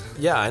sucks.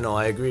 Yeah, I know,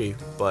 I agree.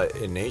 But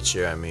in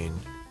nature, I mean,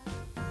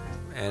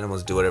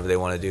 animals do whatever they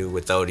want to do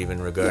without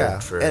even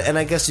regard for... And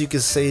I guess you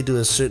could say to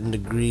a certain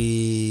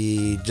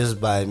degree,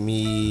 just by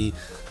me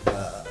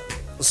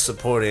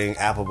supporting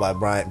Apple by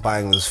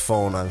buying this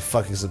phone, I'm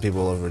fucking some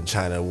people over in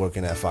China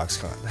working at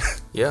Foxconn.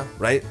 Yeah.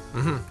 Right?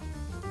 Mm-hmm.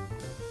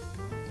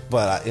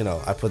 But,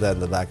 I put that in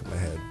the back of my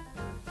head.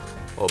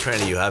 Well,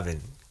 apparently you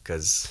haven't,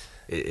 because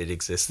it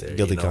exists there.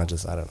 Guilty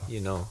conscience, I don't know.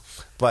 You know.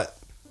 But,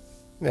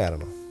 yeah, I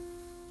don't know.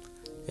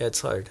 Yeah, it's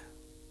hard.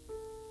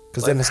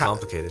 Because then it's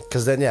complicated.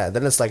 Because then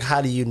it's like,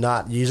 how do you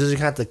not... You just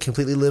have to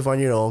completely live on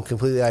your own,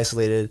 completely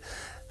isolated,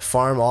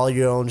 farm all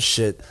your own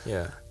shit.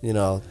 Yeah.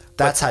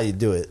 That's how you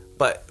do it.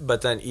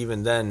 But then,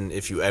 even then,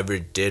 if you ever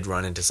did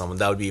run into someone,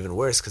 that would be even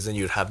worse, because then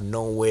you'd have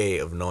no way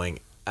of knowing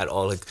at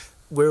all. Like,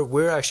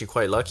 we're actually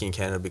quite lucky in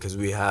Canada, because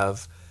we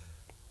have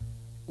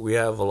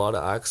a lot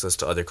of access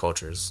to other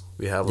cultures.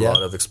 We have a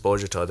lot of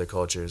exposure to other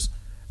cultures,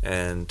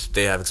 and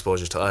they have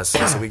exposure to us.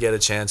 So we get a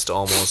chance to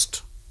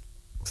almost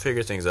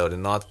figure things out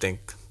and not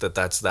think that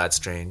that's that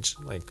strange.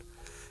 Like,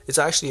 it's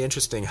actually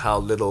interesting how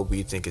little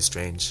we think is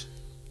strange.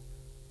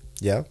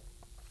 Yeah.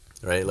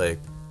 Right? Like,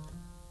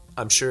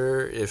 I'm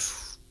sure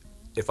if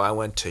I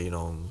went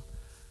to,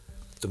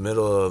 the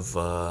middle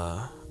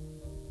of,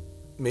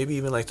 maybe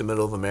even like the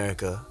middle of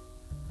America,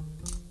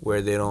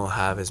 where they don't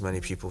have as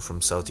many people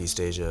from Southeast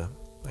Asia,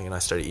 and I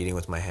started eating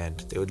with my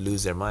hand, they would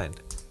lose their mind.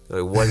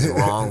 They're like, what's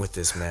wrong with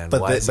this man?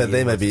 But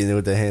they might be eating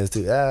with their hands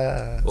too.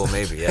 Well,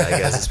 maybe, yeah, I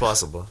guess it's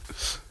possible.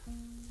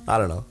 I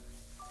don't know.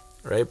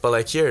 Right? But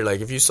like here,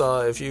 like if you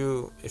saw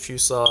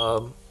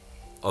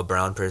a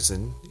brown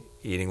person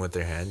eating with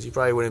their hands, you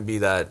probably wouldn't be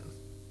that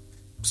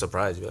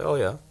surprised. You'd be like, oh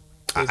yeah.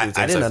 I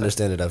didn't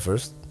understand it at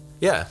first.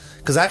 Yeah.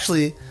 Because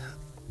actually,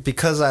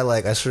 because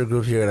I sort of grew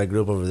up here and I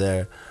grew up over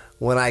there,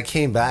 when I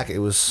came back, it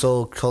was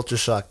so culture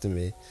shock to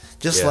me.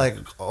 Just like,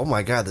 oh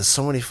my god, there's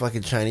so many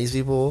fucking Chinese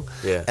people.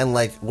 Yeah. And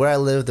like where I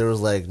lived, there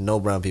was like no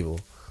brown people.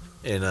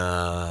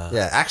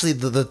 Yeah, actually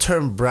the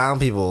term brown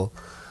people,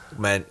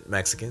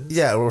 Mexicans?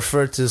 Yeah,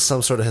 referred to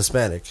some sort of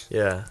Hispanic.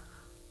 Yeah.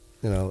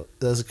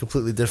 That's a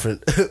completely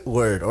different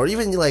word. Or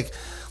even like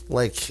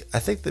I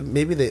think that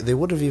maybe they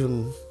would have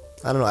even,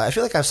 I don't know. I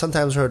feel like I've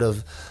sometimes heard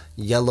of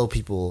yellow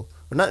people,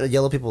 or not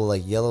yellow people,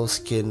 like yellow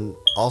skin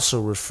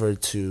also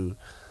referred to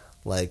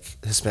like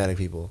Hispanic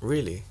people.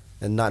 Really?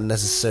 And not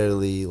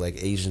necessarily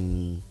like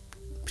Asian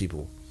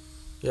people.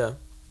 Yeah.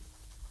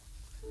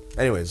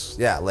 Anyways,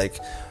 yeah, like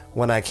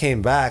when I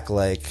came back,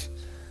 like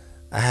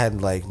I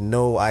had like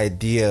no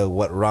idea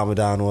what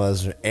Ramadan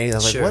was or anything. I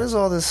was like, what is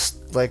all this?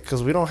 Like,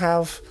 because we don't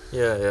have.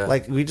 Yeah.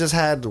 Like, we just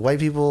had white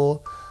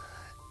people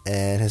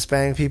and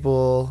Hispanic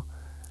people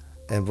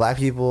and black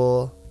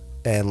people.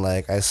 And,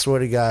 like, I swear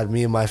to God,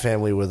 me and my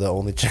family were the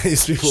only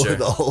Chinese people in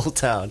the whole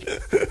town.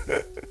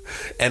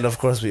 And, of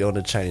course, we owned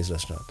a Chinese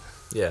restaurant.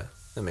 Yeah,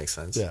 that makes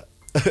sense. Yeah.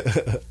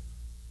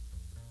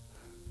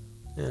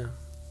 Yeah.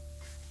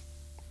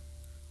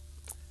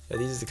 Yeah,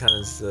 these are the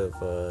kinds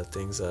of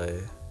things I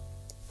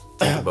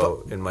think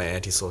about in my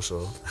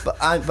antisocial. But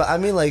I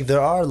mean, like,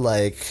 there are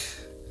like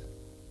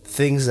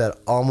things that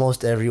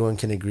almost everyone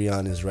can agree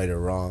on is right or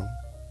wrong.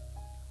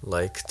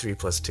 Like 3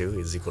 + 2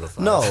 is equal to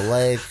 5. No,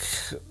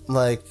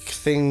 like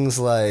things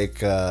like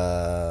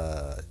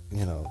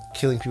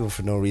killing people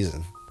for no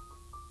reason.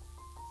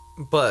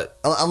 But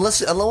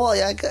unless, well,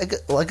 yeah, I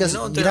guess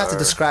you'd have to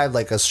describe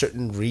like a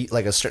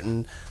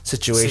certain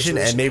situation,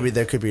 and maybe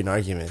there could be an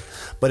argument.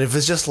 But if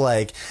it's just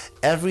like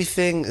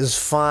everything is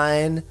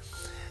fine,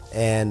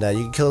 and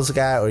you can kill this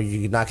guy or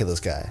you can not kill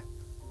this guy,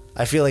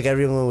 I feel like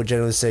everyone would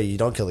generally say you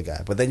don't kill the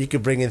guy. But then you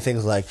could bring in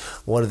things like,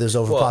 what if there's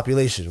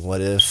overpopulation?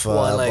 What if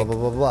blah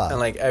blah blah? And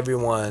like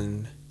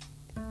everyone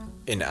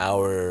in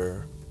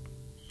our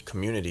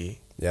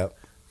community. Yep.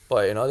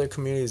 But in other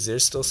communities,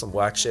 there's still some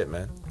whack shit,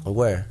 man.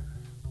 Where?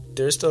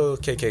 There's still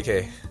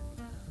KKK.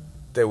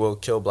 They will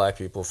kill black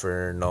people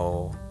for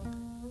no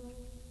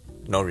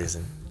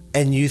reason.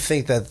 And you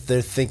think that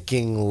they're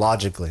thinking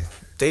logically?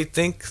 They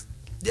think,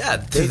 yeah.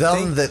 To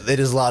them, that it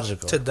is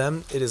logical. To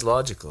them, it is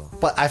logical.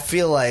 But I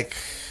feel like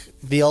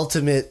the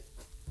ultimate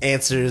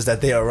answer is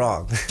that they are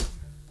wrong.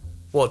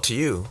 Well, to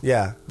you,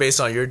 yeah. Based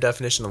on your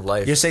definition of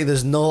life, you're saying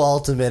there's no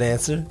ultimate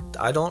answer.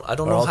 I don't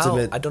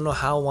know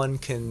how one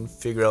can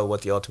figure out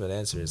what the ultimate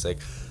answer is. Like,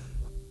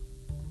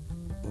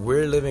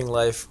 we're living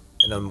life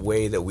in a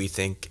way that we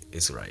think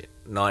is right,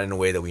 not in a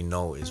way that we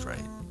know is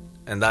right,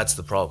 and that's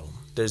the problem.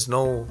 There's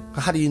no.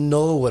 How do you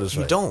know what is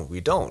right?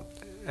 We don't,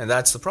 and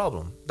that's the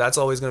problem. That's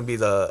always going to be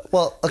the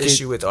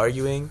issue with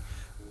arguing.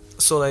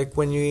 So, like,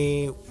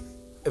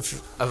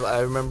 if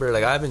I remember,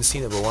 like, I haven't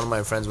seen it, but one of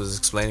my friends was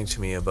explaining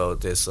to me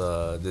about this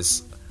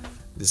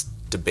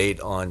debate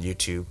on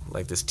YouTube,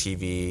 like this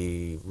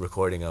TV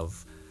recording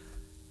of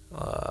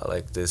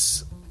like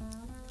this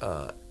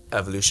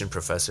evolution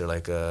professor,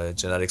 like a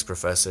genetics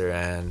professor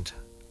and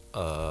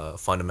a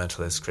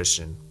fundamentalist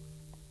Christian,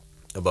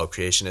 about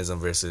creationism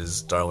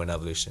versus Darwin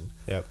evolution.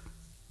 Yep.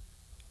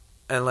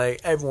 And like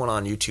everyone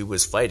on YouTube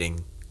was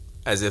fighting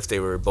as if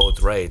they were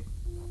both right.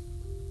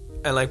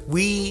 And like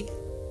we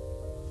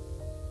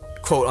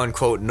quote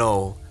unquote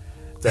know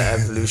that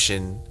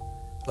evolution,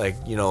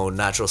 like,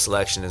 natural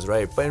selection is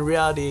right, but in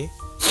reality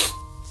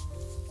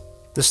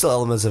there's still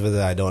elements of it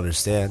that I don't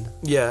understand.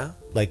 Yeah.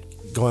 Like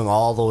going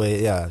all the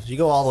way, yeah. If you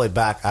go all the way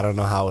back, I don't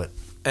know how it.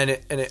 And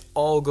it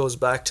all goes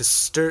back to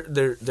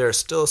there are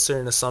still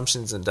certain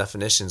assumptions and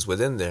definitions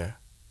within there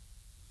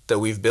that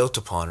we've built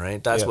upon,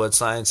 right? That's what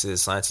science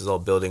is. Science is all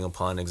building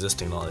upon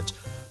existing knowledge,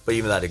 but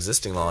even that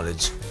existing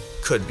knowledge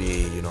could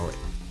be,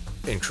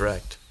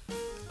 incorrect.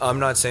 I'm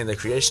not saying that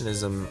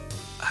creationism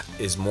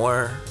is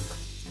more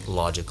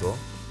logical,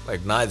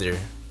 like neither.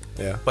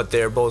 Yeah. But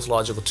they're both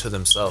logical to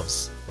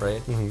themselves,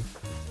 right? Mm-hmm.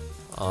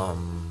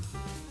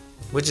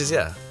 Which is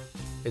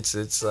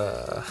it's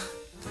I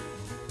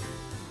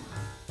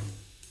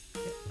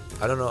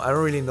don't know. I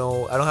don't really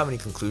know. I don't have any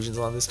conclusions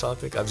on this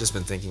topic. I've just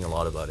been thinking a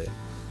lot about it.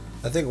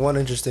 I think one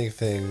interesting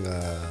thing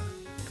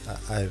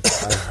I've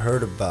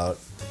heard about,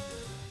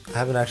 I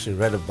haven't actually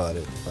read about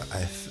it, but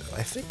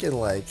I think in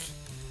like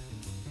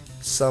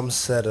some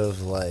set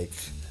of like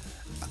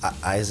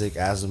Isaac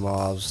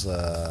Asimov's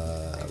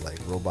like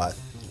robot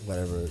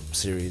whatever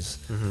series,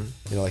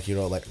 like he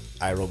wrote like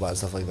iRobot and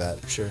stuff like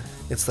that. Sure.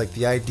 It's like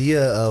the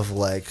idea of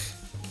like,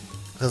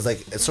 because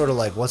like it's sort of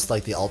like what's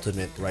like the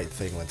ultimate right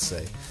thing, let's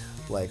say.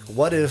 Like,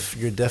 what if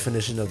your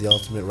definition of the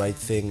ultimate right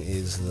thing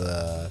is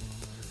the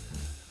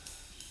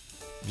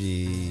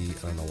I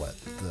don't know what,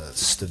 the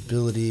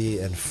stability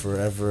and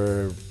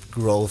forever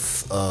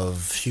growth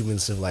of human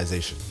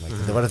civilization? Like,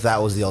 what if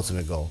that was the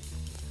ultimate goal?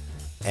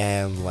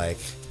 And like,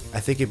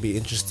 I think it'd be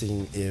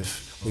interesting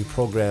if we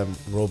program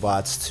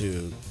robots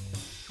to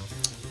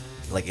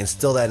like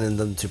instill that in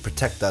them to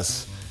protect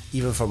us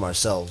even from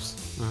ourselves.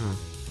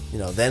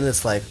 Then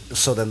it's like,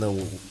 so then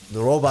the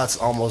robots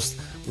almost,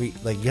 you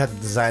have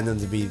to design them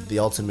to be the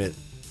ultimate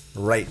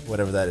right,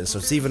 whatever that is. So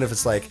it's even if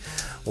it's like,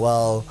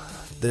 well,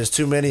 there's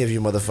too many of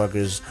you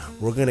motherfuckers,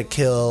 we're gonna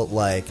kill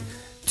like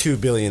 2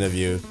 billion of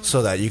you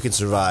so that you can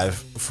survive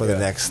for the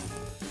next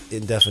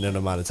indefinite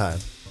amount of time.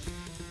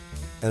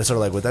 And it's sort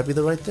of like, would that be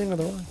the right thing or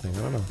the wrong thing?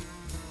 I don't know.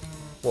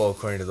 Well,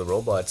 according to the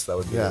robots, that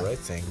would be the right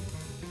thing.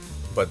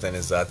 But then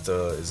is that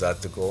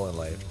the goal in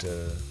life,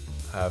 to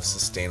have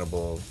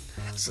sustainable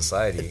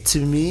society?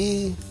 To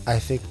me, I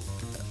think,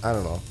 I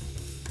don't know.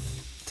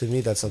 To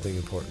me, that's something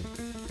important.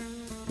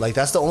 Like,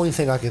 that's the only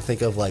thing I can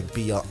think of, like,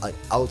 beyond, like,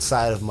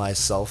 outside of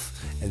myself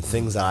and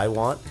things that I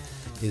want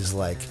is,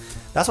 like,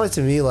 that's why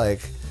to me,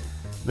 like,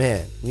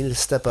 man, we need to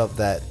step up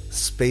that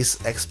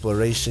space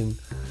exploration,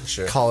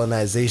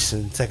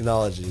 colonization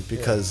technology,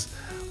 because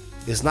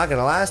it's not going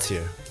to last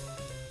here.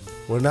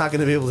 We're not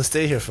going to be able to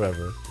stay here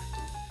forever.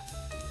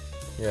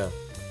 Yeah.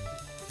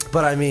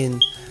 But I mean,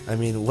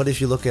 what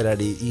if you look at an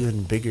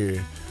even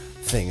bigger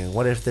thing? And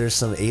what if there's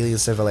some alien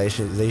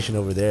civilization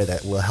over there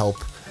that will help,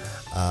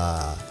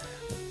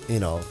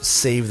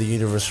 save the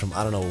universe from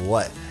I don't know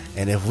what?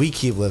 And if we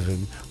keep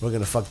living, we're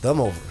gonna fuck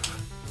them over.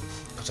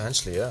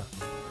 Potentially, yeah.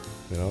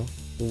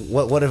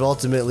 What if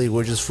ultimately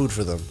we're just food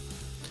for them?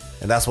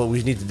 and that's what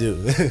we need to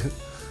do.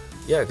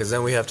 Yeah, because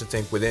then we have to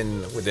think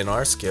within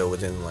our scale,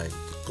 within like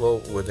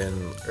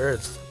within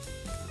Earth.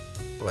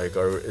 Like,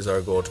 is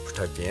our goal to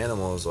protect the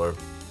animals, or,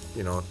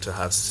 you know, to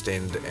have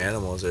sustained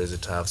animals, or is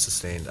it to have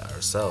sustained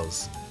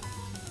ourselves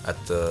at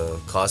the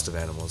cost of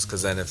animals?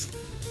 Because then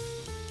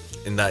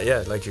in that,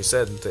 yeah, like you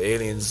said, the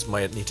aliens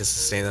might need to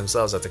sustain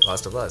themselves at the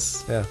cost of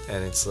us. Yeah.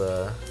 And it's,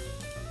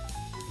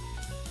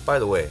 by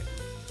the way,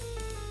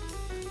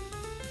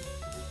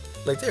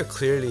 like, there are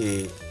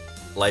clearly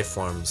life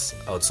forms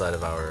outside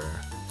of our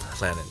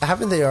planet.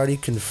 Haven't they already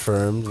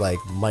confirmed, like,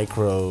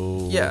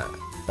 micro... Yeah.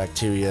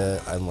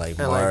 Bacteria and like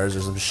Mars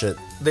or some shit.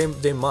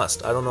 They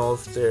must. I don't know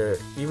if they're,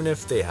 even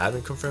if they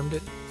haven't confirmed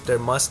it, there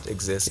must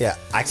exist. Yeah,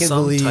 I can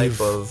believe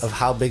type of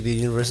how big the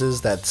universe is,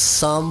 that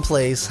some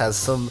place has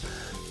some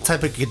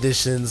type of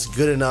conditions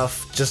good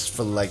enough just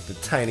for like the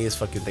tiniest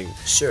fucking thing.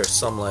 Sure,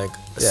 some like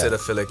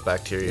acidophilic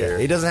bacteria.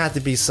 Yeah, it doesn't have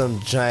to be some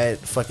giant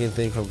fucking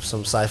thing from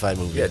some sci-fi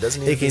movie. Yeah, it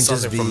doesn't need to be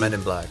something from Men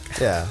in Black.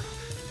 Yeah.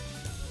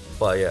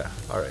 But yeah,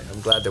 all right.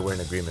 I'm glad that we're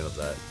in agreement of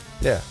that.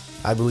 Yeah,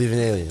 I believe in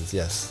aliens.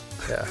 Yes.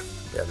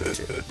 Yeah, me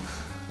too.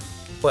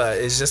 But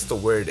it's just the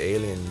word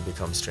alien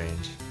becomes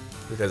strange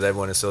because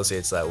everyone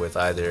associates that with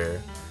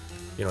either,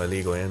 you know,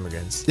 illegal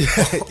immigrants,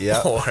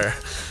 yeah,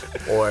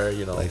 or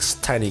you know, like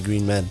tiny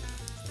green men.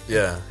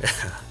 Yeah,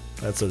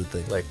 that sort of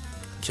thing. Like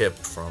Kip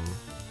from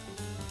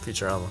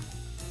Futurama.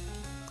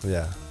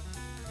 Yeah,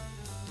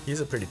 he's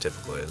a pretty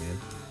typical alien.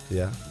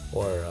 Yeah.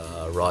 Or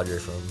Roger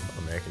from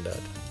American Dad.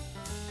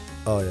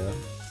 Oh yeah.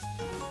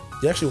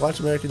 You actually watch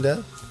American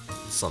Dad?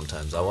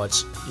 Sometimes I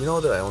watch. You know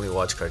that I only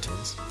watch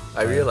cartoons.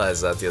 I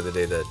realized that the other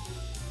day that,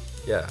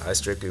 yeah, I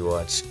strictly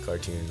watch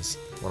cartoons.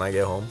 When I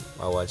get home,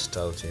 I watch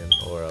Teletoon,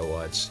 or I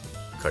watch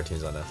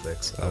cartoons on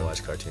Netflix. I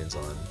watch cartoons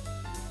on.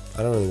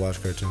 I don't really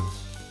watch cartoons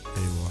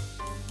anymore.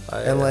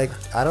 I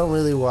don't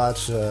really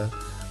watch.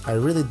 I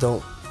really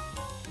don't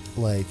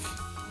like.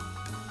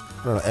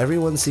 I don't know.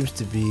 Everyone seems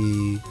to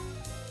be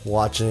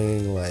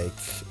watching like,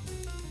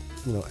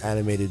 you know,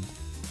 animated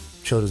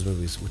children's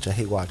movies, which I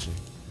hate watching.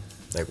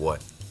 Like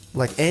what?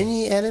 Like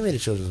any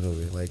animated children's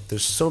movie. Like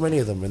there's so many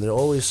of them and they're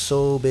always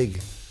so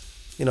big.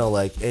 You know,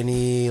 like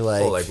any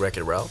like... Oh, like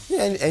Wreck-It Ralph? Yeah,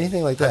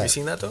 anything like that. Have you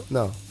seen that though?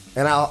 No.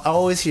 And I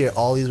always hear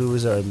all these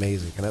movies are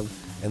amazing.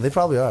 And they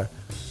probably are.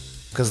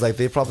 Because like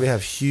they probably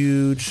have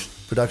huge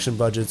production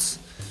budgets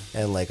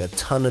and like a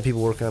ton of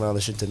people working on all the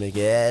shit to make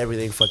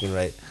everything fucking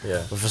right.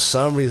 Yeah. But for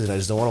some reason I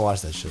just don't want to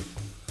watch that shit.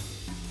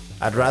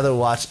 I'd rather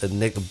watch a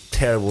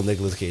terrible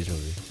Nicolas Cage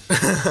movie.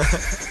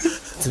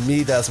 To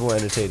me, that's more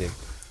entertaining.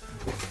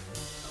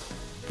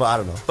 But I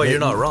don't know. But you're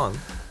not wrong.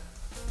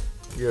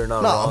 You're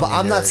not wrong. No, but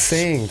I'm not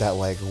saying that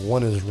like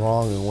one is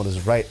wrong and one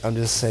is right. I'm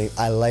just saying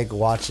I like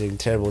watching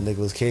terrible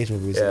Nicolas Cage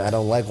movies and I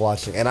don't like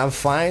watching. And I'm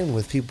fine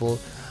with people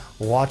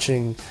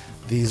watching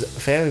these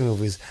family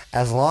movies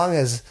as long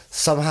as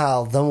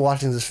somehow them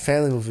watching this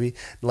family movie,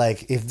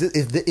 like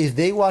if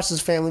they watch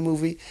this family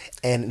movie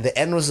and the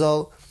end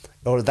result,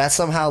 or that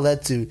somehow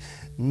led to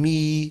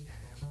me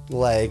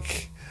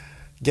like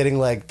getting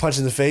like punched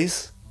in the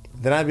face,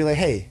 then I'd be like,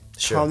 hey,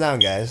 calm down,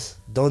 guys.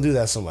 Don't do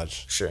that so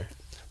much. Sure.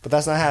 But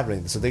that's not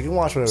happening. So they can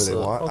watch whatever they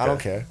want. Okay. I don't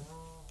care.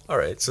 All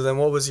right. So then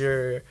what was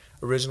your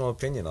original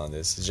opinion on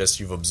this? It's just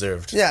you've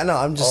observed. Yeah, no,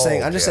 I'm just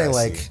saying. I'm just saying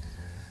like,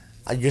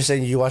 you're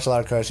saying you watch a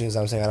lot of cartoons.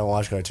 I'm saying I don't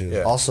watch cartoons.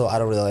 Yeah. Also, I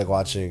don't really like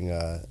watching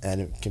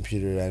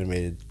computer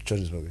animated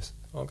children's movies.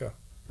 Okay.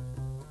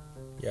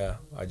 Yeah,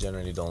 I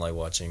generally don't like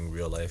watching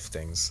real life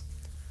things.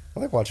 I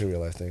like watching real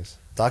life things.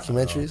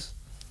 Documentaries?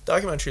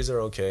 Documentaries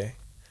are okay.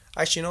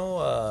 Actually, you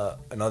know,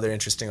 another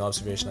interesting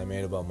observation I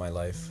made about my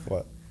life.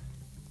 What?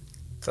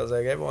 Because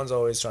like everyone's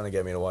always trying to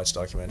get me to watch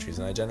documentaries,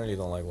 and I generally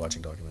don't like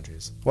watching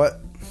documentaries.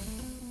 What?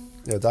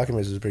 Yeah,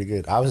 documentaries is pretty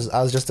good. I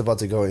was just about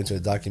to go into a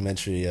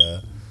documentary.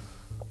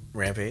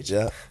 Rampage.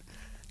 Yeah.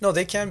 No,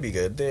 they can be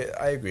good.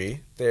 I agree.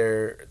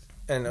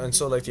 And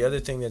so like the other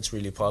thing that's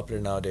really popular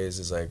nowadays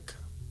is like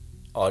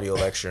audio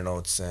lecture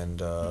notes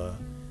and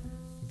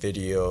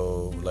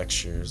video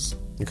lectures.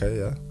 Okay.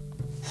 Yeah.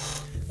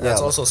 And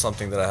that's also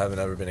something that I haven't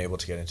ever been able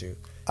to get into.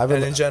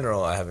 And in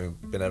general, I haven't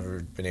ever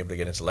been able to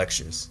get into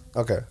lectures.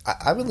 Okay,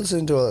 I've been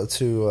listening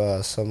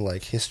to some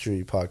like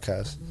history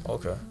podcasts.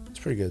 Okay, it's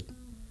pretty good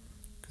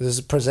because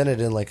it's presented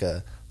in like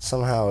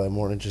somehow a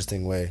more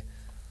interesting way.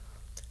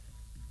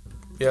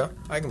 Yeah,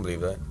 I can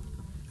believe that.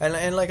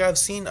 And like I've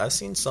seen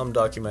some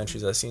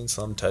documentaries, I've seen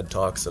some TED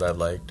Talks that I've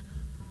liked,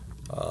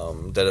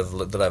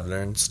 that I've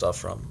learned stuff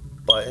from.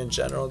 But in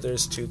general,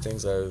 there's two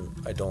things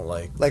I don't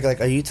like. Like,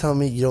 are you telling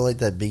me you don't like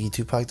that Biggie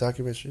Tupac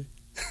documentary?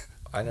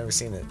 I never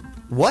seen it.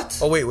 What?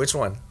 Oh wait, which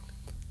one?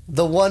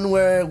 The one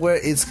where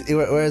it's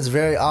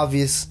very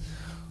obvious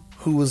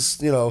who was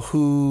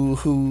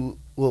who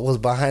was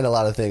behind a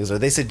lot of things, or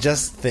they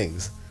suggest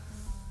things.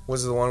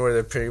 Was it the one where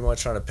they're pretty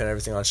much trying to pin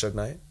everything on Suge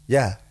Knight?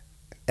 Yeah,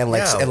 and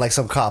like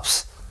some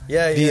cops.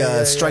 Yeah,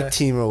 the strike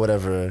team or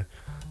whatever.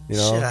 You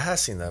know. Shit, I have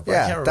seen that. But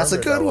yeah, I can't that's a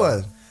good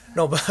one.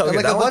 No, but okay, and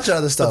like a bunch of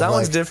other stuff. That like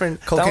one's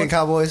different. Cocaine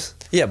Cowboys.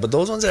 Yeah, but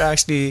those ones are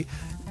actually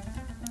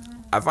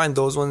I find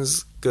those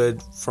ones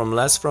good from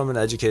an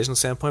educational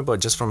standpoint, but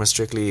just from a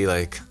strictly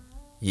like,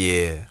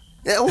 yeah.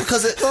 Yeah, well,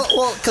 because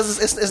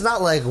it's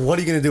not like, what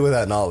are you gonna do with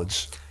that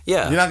knowledge?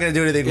 Yeah, you're not gonna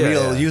do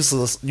anything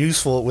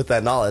useful with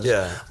that knowledge.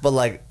 Yeah, but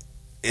like,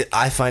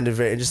 I find it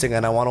very interesting,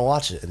 and I want to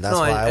watch it, and that's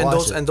why I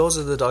watch it. And those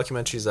are the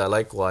documentaries I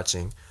like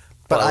watching.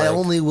 But I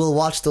only will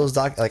watch those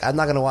like, I'm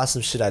not gonna watch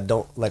some shit I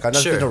don't like. I'm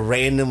not gonna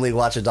randomly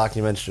watch a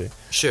documentary.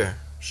 Sure.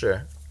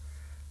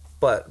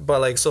 But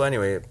like, so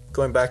anyway,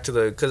 going back to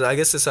because I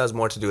guess this has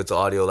more to do with the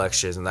audio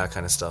lectures and that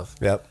kind of stuff.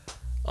 Yep.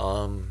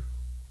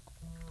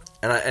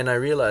 And I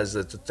realized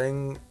that the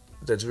thing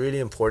that's really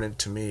important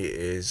to me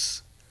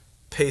is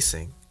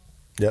pacing.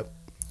 Yep.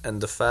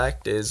 And the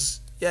fact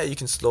is, yeah, you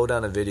can slow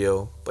down a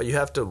video, but you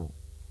have to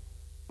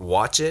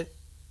watch it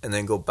and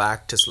then go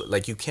back to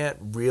like, you can't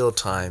real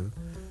time.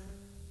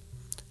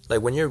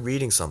 Like when you're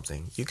reading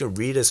something, you can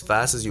read as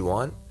fast as you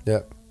want.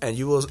 Yep. And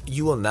you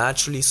will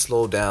naturally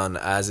slow down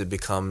as it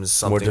becomes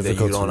something that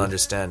you don't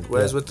understand.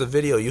 Whereas with the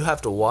video, you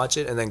have to watch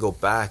it and then go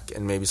back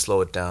and maybe slow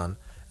it down.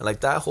 And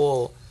like that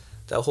whole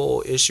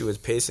issue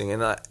with pacing,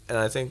 and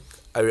I think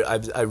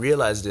I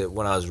realized it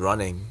when I was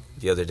running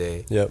the other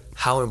day. Yep.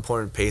 How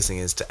important pacing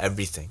is to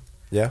everything.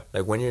 Yeah.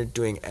 Like when you're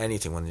doing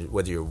anything,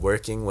 whether you're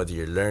working, whether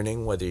you're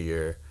learning, whether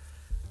you're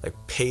like,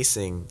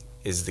 pacing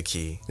is the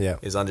key. Yeah.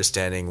 Is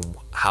understanding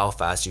how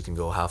fast you can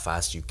go, how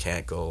fast you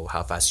can't go,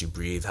 how fast you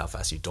breathe, how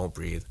fast you don't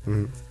breathe.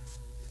 Mm-hmm.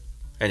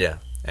 And yeah,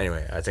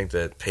 anyway, I think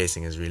that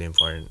pacing is really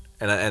important.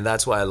 And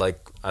that's why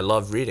I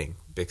love reading,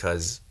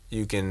 because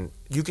you can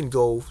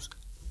go,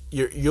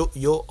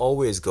 you'll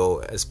always go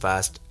as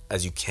fast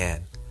as you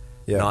can.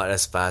 Yeah. Not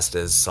as fast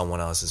as someone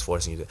else is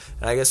forcing you to.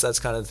 And I guess that's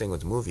kind of the thing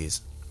with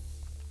movies,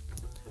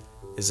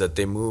 is that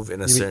they move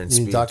in a certain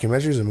speed. You mean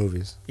documentaries or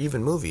movies?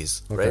 Even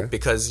movies, okay. Right?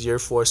 Because you're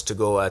forced to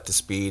go at the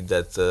speed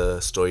that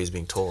the story is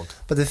being told.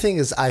 But the thing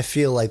is, I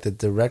feel like the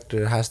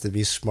director has to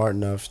be smart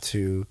enough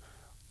to,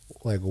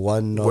 like,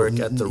 work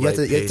at the right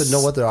pace. You have to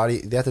know what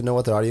they have to know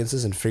what their audience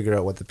is and figure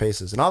out what the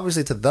pace is. And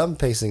obviously, to them,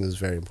 pacing is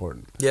very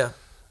important. Yeah.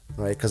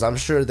 Right? Because I'm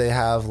sure they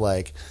have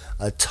like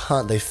a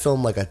ton. They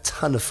film like a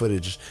ton of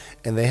footage,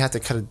 and they have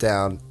to cut it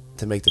down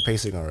to make the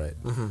pacing all right.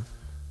 Mm-hmm.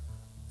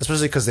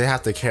 Especially because they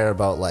have to care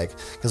about, like,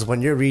 because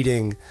when you're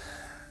reading,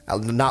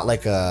 not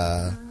like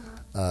a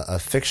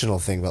fictional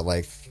thing, but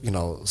like, you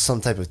know, some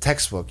type of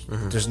textbook,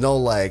 mm-hmm. There's no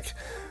like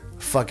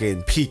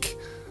fucking peak.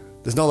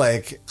 There's no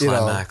like, you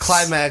know,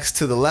 climax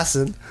to the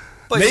lesson.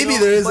 But maybe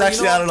there is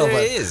actually. I don't know. But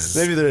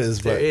maybe there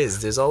is. There is.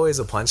 There's always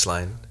a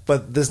punchline.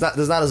 But there's not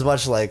as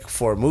much, like,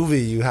 for a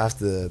movie. You have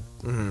to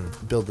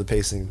build the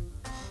pacing.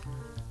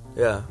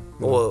 Yeah.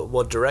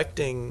 Well,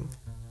 directing,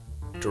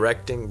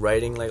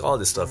 writing, like, all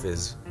this stuff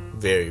is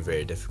very,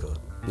 very difficult.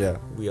 Yeah.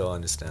 We all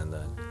understand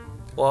that.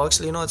 Well,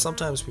 actually, you know what?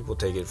 Sometimes people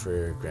take it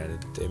for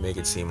granted. They make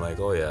it seem like,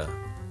 oh yeah,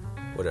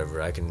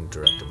 whatever, I can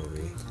direct a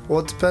movie. Well,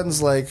 it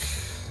depends, like,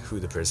 who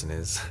the person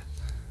is.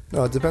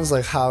 No, it depends,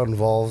 like, how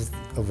involved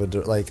of a...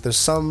 Like, there's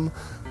some...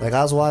 Like,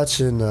 I was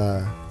watching...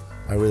 I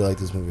really like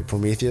this movie,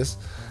 Prometheus.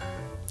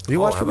 Have you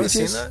watched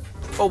Prometheus? Have you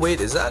seen that? Oh, wait,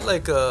 is that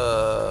like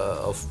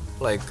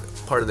like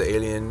part of the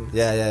Alien?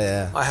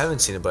 Yeah. I haven't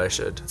seen it, but I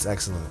should. It's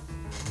excellent.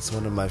 It's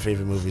one of my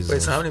favorite movies.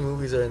 Wait, so how many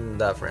movies are in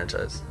that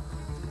franchise?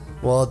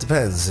 Well, it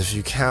depends. If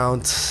you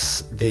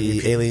count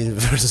the Alien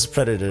vs.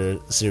 Predator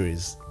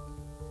series.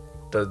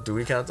 Do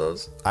we count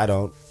those? I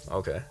don't.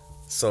 Okay.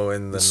 So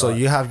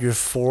you have your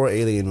 4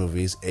 Alien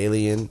movies: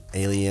 Alien,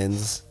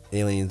 Aliens,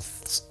 Alien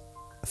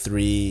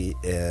 3,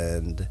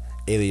 and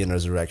Alien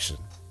Resurrection.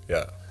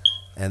 Yeah.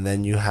 And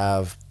then you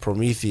have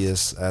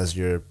Prometheus as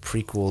your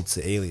prequel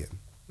to Alien.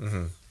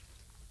 Mm-hmm.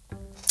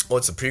 Well,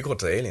 it's a prequel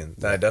to Alien.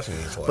 That I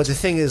definitely need to watch. But the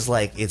thing is,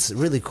 like, it's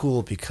really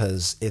cool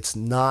because it's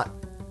not...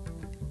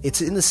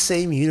 It's in the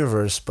same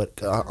universe,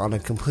 but on a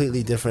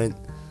completely different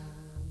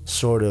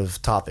sort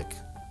of topic.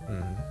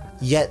 Mm-hmm.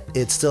 Yet,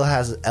 it still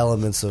has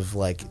elements of,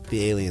 like,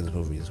 the Aliens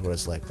movies, where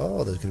it's like,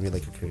 oh, there's going to be,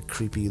 like, a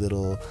creepy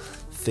little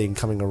thing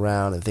coming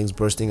around and things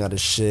bursting out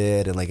of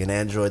shit and, like, an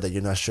android that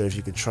you're not sure if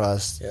you can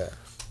trust. Yeah.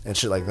 And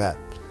shit like that.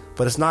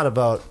 But it's not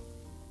about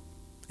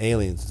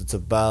aliens. It's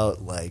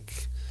about,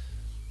 like,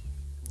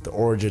 the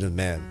origin of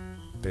man,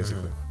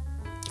 basically.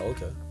 Mm-hmm.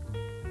 Okay.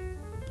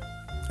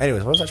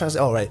 Anyways, what was I trying to say?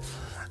 Oh, right.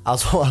 I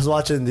was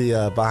watching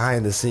the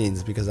behind the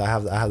scenes because I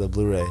have the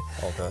Blu-ray.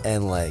 Okay.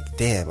 And, like,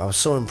 damn, I was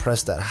so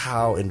impressed at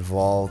how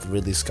involved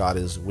Ridley Scott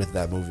is with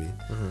that movie.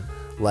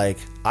 Mm-hmm. Like,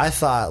 I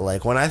thought,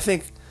 like, when I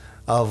think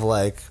of,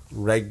 like,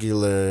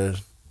 regular...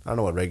 I don't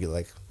know what regular...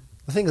 Like,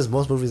 the thing is,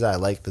 most movies that I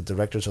like, the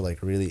directors are,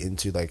 like, really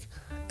into, like,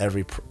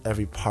 every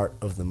part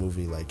of the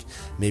movie. Like,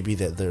 maybe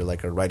that they're,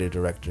 like, a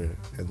writer-director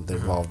and they're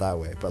involved that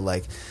way. But,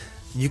 like,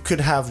 you could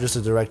have just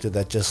a director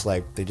that just,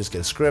 like, they just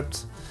get a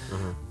script.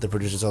 The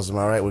producer tells them,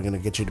 all right, we're going to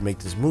get you to make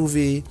this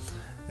movie.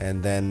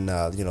 And then,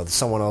 you know,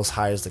 someone else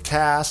hires the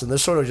cast. And they're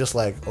sort of just,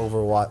 like,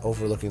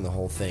 overlooking the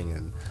whole thing.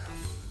 And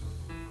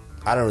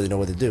I don't really know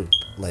what to do.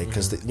 Like,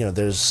 because, you know,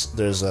 there's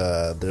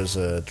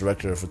a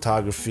director of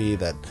photography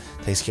that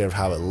takes care of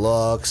how it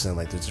looks. And,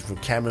 like, there's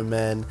different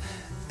cameramen.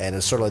 And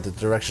it's sort of like the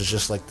director's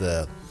just, like,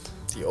 the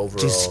the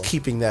overall, just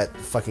keeping that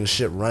fucking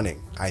shit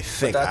running. I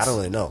think I don't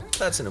really know.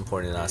 That's an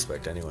important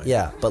aspect anyway.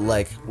 Yeah, but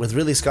like with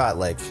Ridley Scott,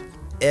 like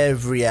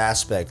every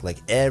aspect,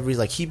 like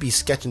he'd be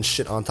sketching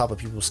shit on top of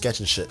people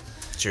sketching shit.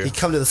 True. He'd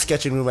come to the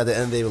sketching room at the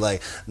end. They were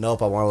like,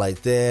 "Nope, I want it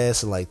like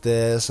this and like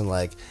this," and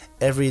like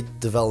every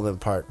development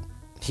part,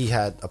 he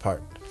had a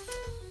part.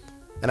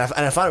 And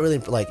I found it really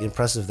like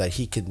impressive that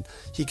he could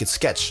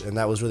sketch, and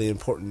that was really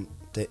important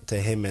to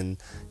him. And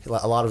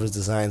a lot of his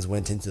designs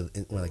went into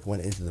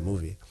the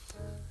movie.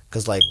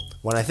 Because like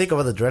when I think of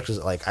other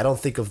directors, like I don't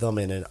think of them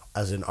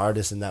as an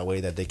artist in that way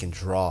that they can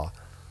draw.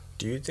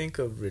 Do you think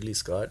of Ridley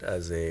Scott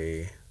as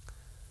a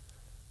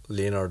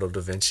Leonardo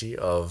da Vinci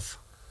of?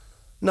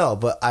 No,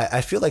 but I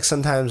feel like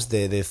sometimes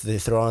they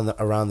throw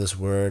around this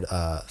word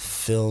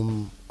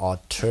film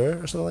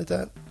auteur or something like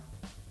that.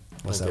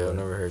 What's that word? I've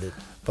never heard it.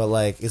 But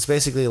like it's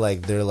basically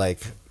like they're like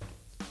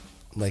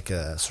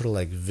a sort of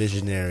like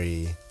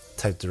visionary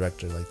type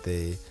director. Like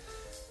they,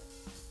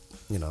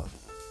 you know,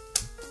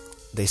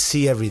 they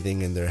see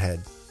everything in their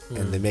head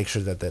and they make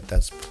sure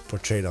that's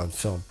portrayed on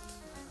film.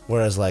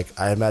 Whereas like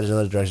I imagine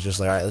other directors just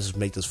like, all right, let's just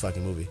make this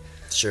fucking movie.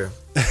 Sure.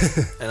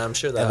 And I'm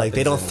sure that and like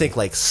they don't think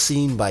like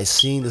scene by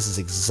scene. This is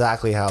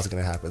exactly how it's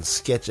gonna happen.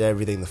 Sketch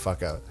everything the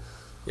fuck out.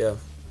 Yeah,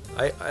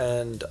 I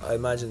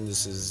imagine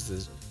this is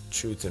the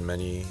truth in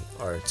many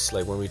arts.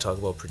 Like when we talk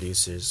about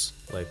producers,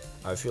 like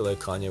I feel like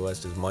Kanye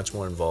West is much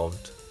more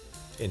involved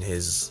in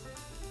his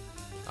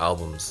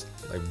albums,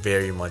 like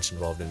very much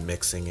involved in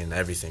mixing and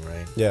everything,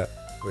 right? Yeah.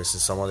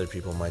 Versus some other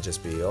people might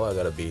just be, oh, I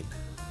got a beat.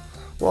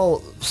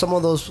 Well, some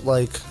of those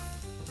like,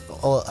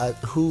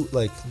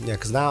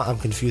 because now I'm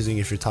confusing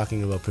if you're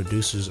talking about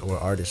producers or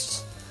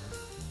artists,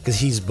 because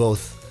he's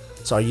both.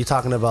 So are you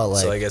talking about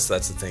like? So I guess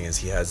that's the thing, is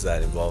he has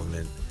that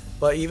involvement,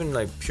 but even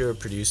like pure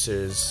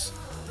producers.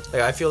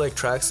 Like I feel like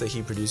tracks that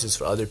he produces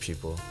for other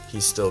people,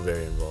 he's still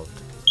very involved.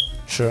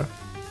 Sure.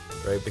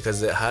 Right,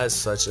 because it has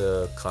such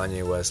a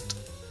Kanye West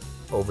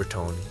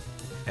overtone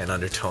and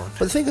undertone.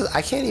 But the thing is,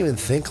 I can't even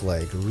think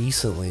like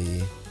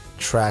recently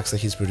tracks that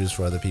he's produced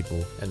for other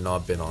people and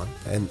not been on.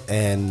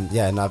 And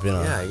yeah, not been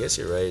on. Yeah, I guess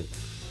you're right.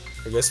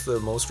 I guess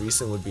the most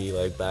recent would be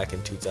like back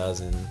in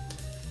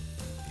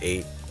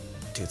 2008.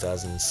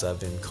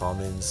 2007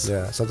 Commons.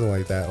 Yeah, something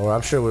like that. Or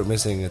I'm sure we're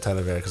missing a ton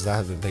of it because I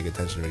haven't been paying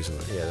attention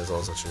recently. Yeah, that's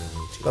also true to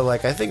me too. But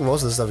like I think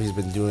most of the stuff he's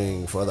been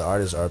doing for other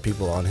artists are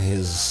people on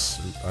his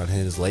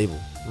label.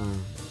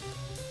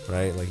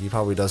 Right? Like he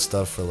probably does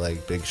stuff for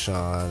like Big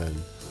Sean and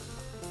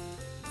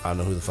I don't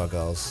know who the fuck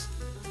else.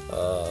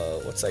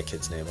 What's that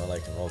kid's name? I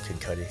like him. Kid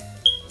Cudi.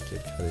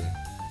 Kid Cudi.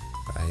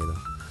 I hate him.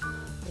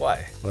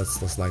 Why?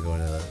 Let's not go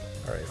into that.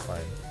 Alright,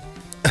 fine.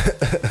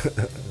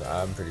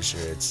 I'm pretty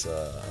sure it's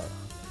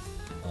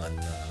on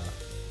I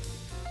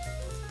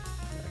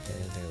can't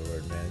even think of the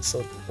word, man.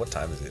 So what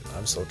time is it?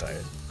 I'm so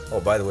tired. Oh,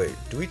 by the way,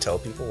 do we tell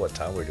people what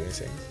time we're doing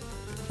things?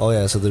 Oh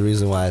yeah, so the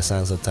reason why I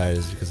sound so tired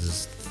is because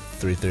it's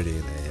 3:30 in the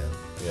a.m.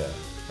 Yeah,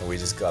 and we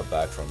just got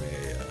back from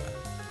a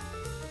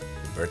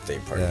birthday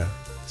party. Yeah.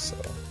 So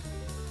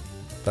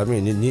I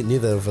mean,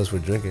 neither of us were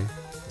drinking.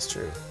 It's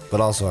true. But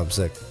also I'm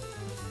sick.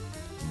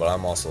 But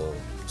I'm also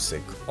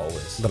sick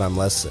always. But I'm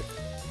less sick.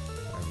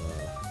 I'm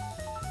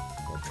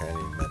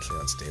apparently mentally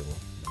unstable.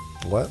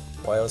 What?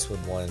 Why else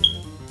would one?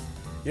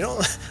 You know,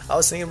 I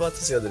was thinking about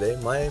this the other day.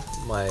 My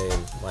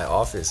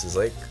office is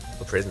like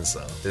a prison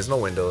cell. There's no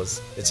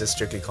windows. It's just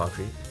strictly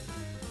concrete.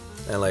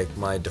 And like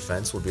my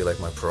defense would be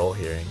like my parole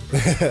hearing.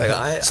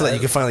 Like so that you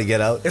can finally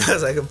get out.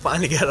 Because I can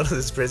finally get out of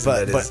this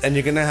prison. And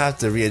you're gonna have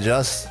to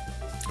readjust.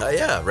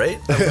 Yeah, right.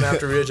 I'm gonna have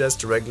to readjust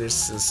to regular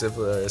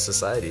civil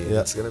society.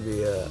 Yeah. It's gonna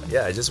be.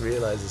 I just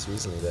realized this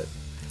recently that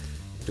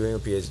doing a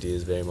PhD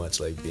is very much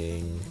like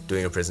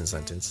doing a prison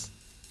sentence.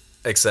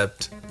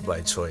 Except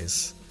by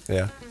choice.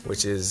 Yeah.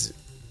 Which is,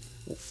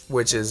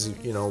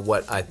 you know,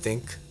 what I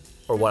think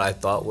or what I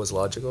thought was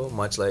logical.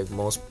 Much like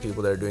most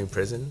people that are doing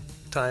prison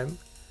time,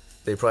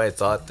 they probably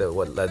thought that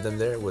what led them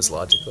there was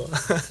logical.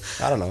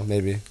 I don't know.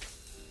 Maybe,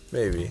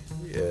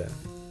 yeah.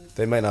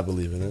 They might not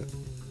believe in it.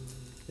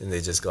 And they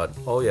just got,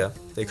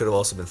 they could have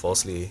also been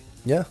falsely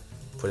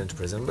put into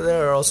prison. But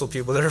there are also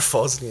people that are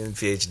falsely in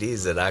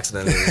PhDs that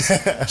accidentally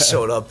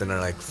showed up and are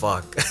like,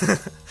 fuck.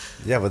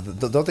 Yeah, but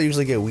don't they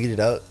usually get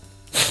weeded out?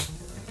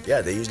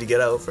 Yeah, they usually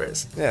get out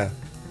first. Yeah.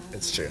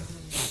 It's true.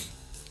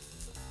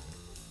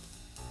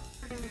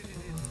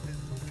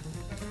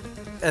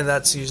 And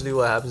that's usually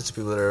what happens to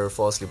people that are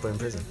falsely put in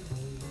prison.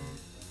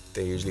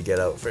 They usually get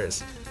out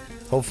first.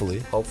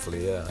 Hopefully,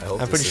 yeah.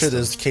 I'm pretty sure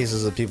there's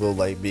cases of people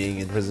like being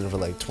in prison for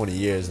like 20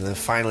 years, and then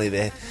finally,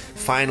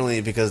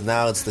 because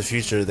now it's the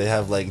future, they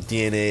have like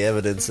DNA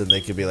evidence, and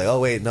they could be like,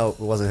 oh wait, no, it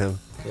wasn't him.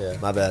 Yeah,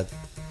 my bad.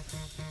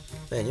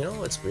 Man, you know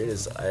what's weird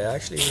is I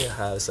actually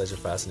have such a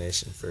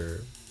fascination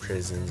for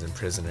prisons and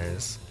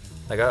prisoners.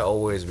 Like I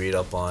always read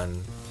up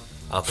on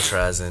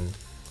Alcatraz and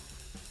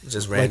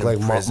just random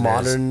prisoners.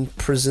 Modern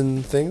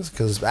prison things,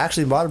 because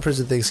actually modern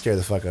prison things scare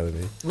the fuck out of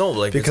me. No,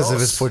 like because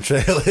of its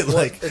portrayal.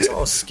 It's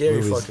all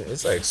scary fucking.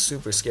 It's like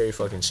super scary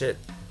fucking shit.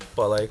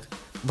 But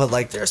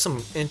like there are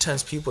some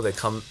intense people that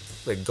come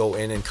like go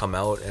in and come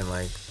out and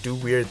like do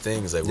weird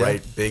things, like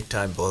write big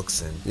time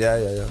books and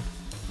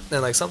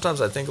and like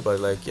sometimes I think about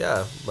it, like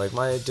like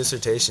my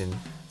dissertation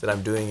that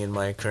I'm doing in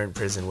my current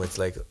prison with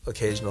like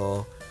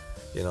occasional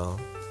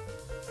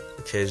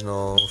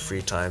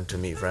free time to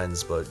meet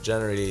friends, but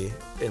generally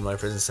in my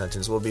prison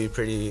sentence will be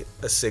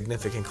a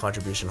significant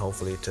contribution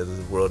hopefully to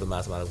the world of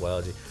mathematical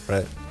biology.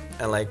 Right.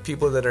 And like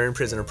people that are in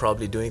prison are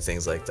probably doing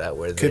things like that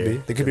where they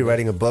could be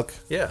writing a book.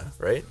 Yeah,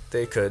 right.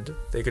 They could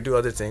do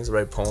other things,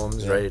 write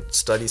poems,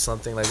 study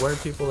something. Like where are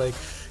people like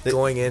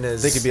going in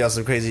as they could be on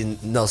some crazy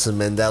Nelson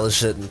Mandela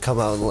shit and come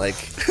out and like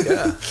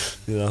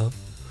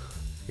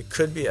it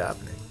could be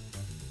happening.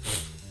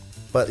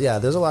 But yeah,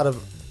 there's a lot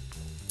of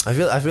I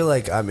feel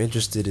like I'm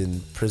interested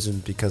in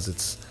prison because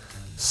it's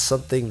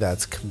something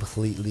that's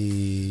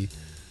completely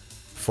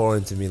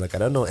foreign to me. Like I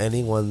don't know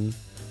anyone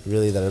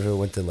really that ever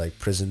went to like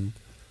prison.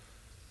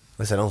 At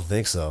least I don't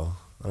think so.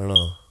 I don't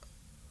know.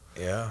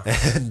 Yeah.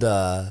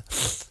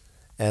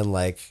 And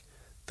like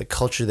the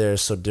culture there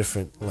is so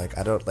different. Like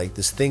I don't like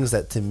there's things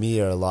that to me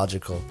are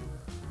illogical.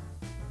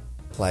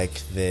 Like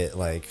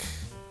not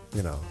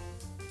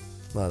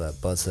that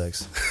butt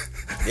sex.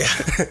 Yeah.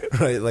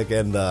 Right. Like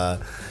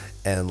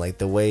and like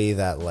the way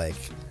that like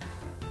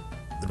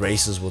the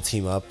races will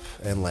team up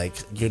and like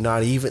you're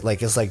not even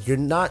like it's like you're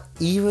not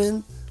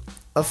even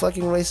a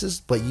fucking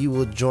racist, but you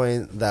will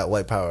join that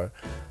white power.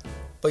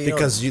 But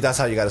because that's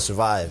how you got to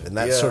survive, and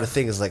that sort of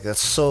thing is like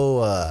that's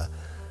so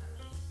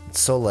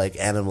like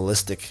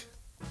animalistic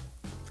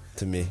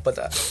to me. But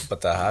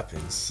that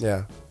happens.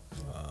 Yeah,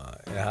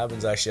 and it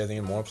happens actually I think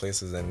in more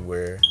places than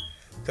where,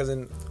 but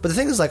the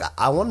thing is like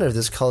I wonder if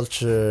this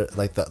culture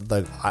like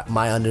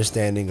my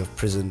understanding of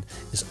prison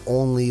is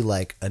only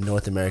like a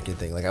North American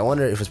thing. Like I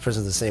wonder if it's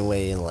prison the same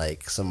way in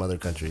like some other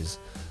countries.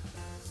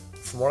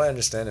 From what I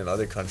understand, in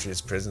other countries,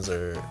 prisons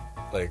are.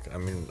 Like, I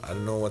mean, I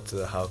don't know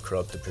how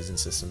corrupt the prison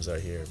systems are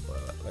here,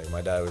 but like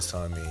my dad was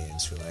telling me in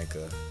Sri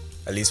Lanka,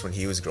 at least when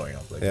he was growing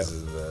up, like this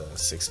is the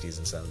 60s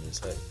and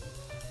 70s, like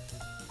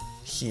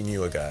he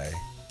knew a guy.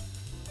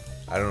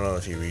 I don't know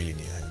if he really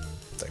knew him,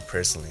 like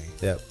personally.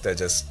 Yeah. That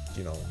just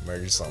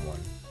murdered someone.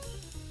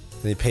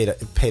 And he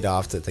paid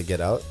off to get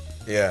out.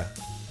 Yeah.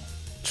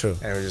 True.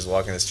 And he was just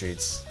walking the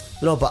streets.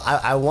 No, but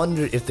I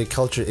wonder if the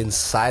culture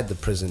inside the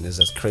prison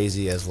is as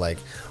crazy as like.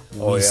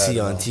 We see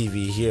on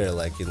TV here,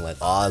 like in like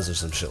Oz or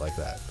some shit like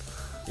that.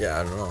 Yeah,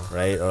 I don't know.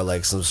 Right? Or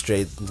like some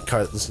straight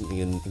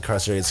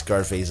incarcerated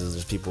Scarfaces.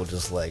 There's people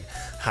just like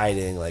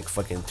hiding like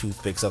fucking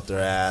toothpicks up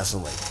their ass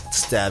and like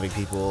stabbing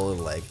people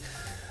and like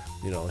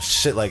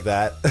shit like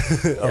that.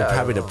 Or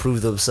having to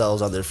prove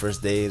themselves on their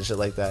first day and shit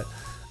like that.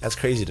 That's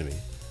crazy to me.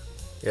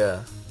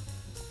 Yeah.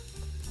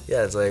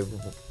 Yeah, it's like,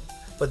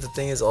 but the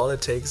thing is, all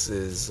it takes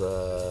is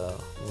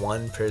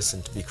one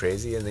person to be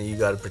crazy, and then you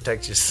gotta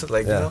protect yourself.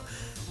 Like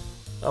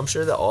I'm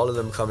sure that all of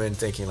them come in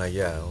thinking like,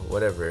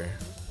 whatever,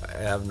 I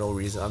have no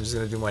reason, I'm just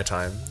gonna do my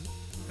time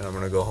and I'm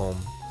gonna go home.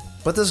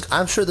 But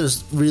I'm sure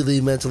there's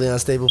really mentally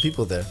unstable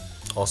people there.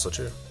 Also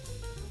true.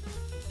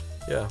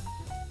 Yeah,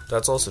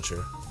 that's also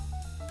true.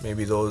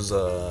 Maybe those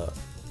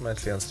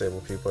mentally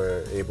unstable people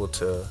are able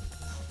to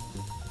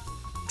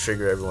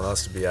trigger everyone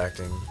else to be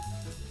acting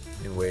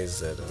in ways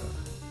that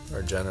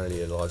are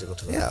generally illogical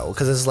to them. Yeah,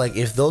 because it's like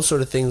if those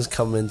sort of things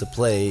come into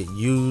play,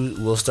 you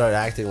will start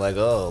acting like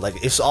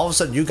like if all of a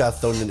sudden you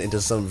got thrown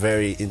into some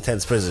very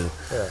intense prison,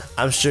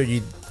 I'm sure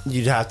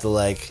you'd have to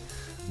like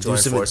do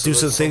some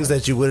things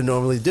that you wouldn't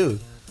normally do.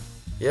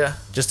 Yeah,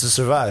 just to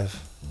survive.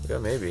 Yeah,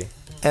 maybe.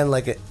 And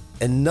like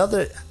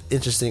another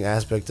interesting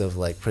aspect of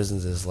like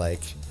prisons is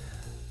like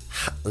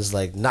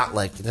not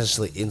like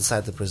necessarily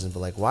inside the prison,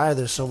 but like why are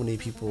there so many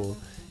people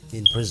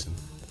in prison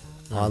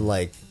on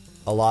like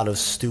a lot of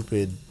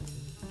stupid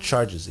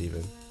charges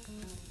even.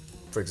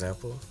 For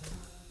example?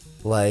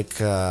 Like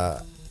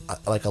a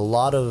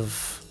lot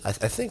of... I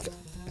think...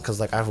 Because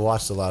like I've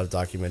watched a lot of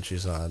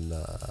documentaries on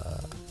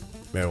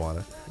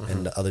marijuana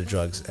and other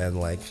drugs, and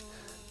like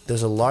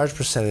there's a large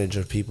percentage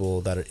of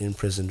people that are in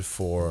prison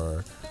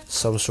for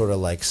some sort of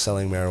like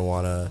selling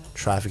marijuana,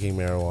 trafficking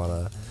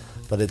marijuana,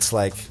 but it's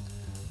like,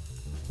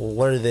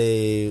 what are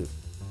they...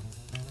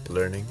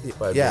 learning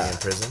by being in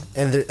prison?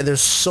 And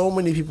there's so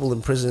many people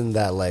in prison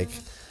that like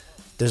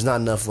there's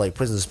not enough like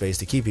prison space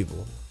to keep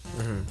people.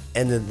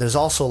 And then there's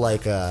also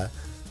like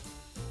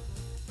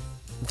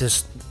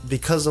just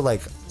because of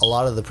like a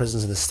lot of the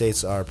prisons in the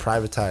States are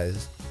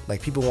privatized,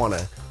 like people want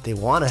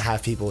to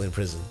have people in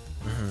prison.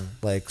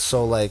 Like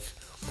so like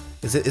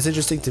it's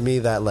interesting to me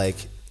that like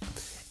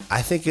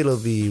I think it'll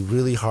be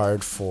really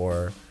hard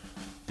for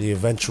the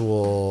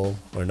eventual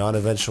or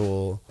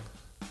non-eventual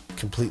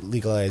complete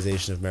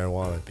legalization of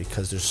marijuana,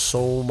 because there's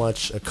so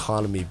much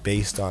economy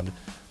based on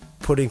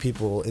putting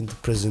people into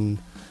prison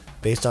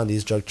based on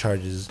these drug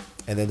charges,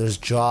 and then there's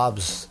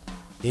jobs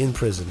in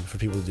prison for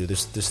people to do.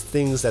 There's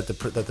things that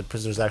the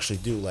prisoners actually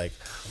do, like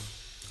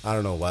I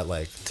don't know what,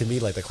 like to me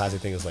like the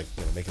classic thing is like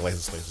making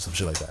license plates or some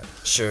shit like that.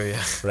 Sure,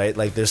 yeah. Right,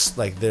 like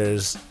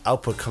there's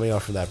output coming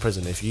out from that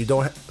prison. If you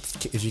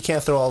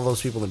can't throw all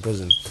those people in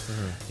prison,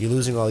 you're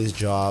losing all these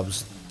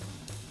jobs.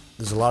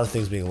 there's a lot of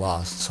things being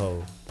lost.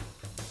 So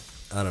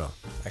I don't know.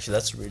 Actually,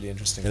 that's really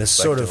interesting. And it's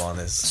sort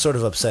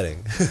of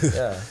upsetting.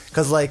 Yeah.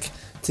 Because like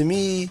to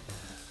me,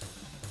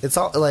 it's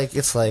all like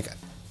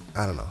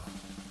I don't know.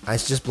 It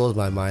just blows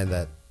my mind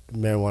that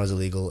marijuana is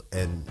illegal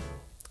and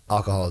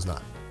alcohol is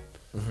not.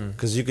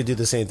 Because you could do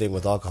the same thing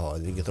with alcohol,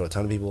 and you could throw a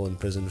ton of people in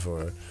prison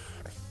for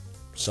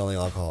selling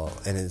alcohol.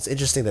 And it's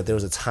interesting that there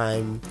was a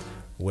time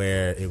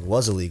where it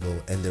was illegal,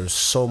 and there was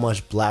so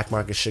much black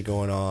market shit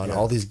going on. Yeah.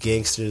 All these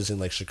gangsters in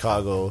like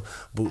Chicago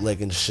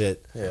bootlegging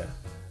shit. Yeah.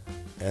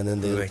 And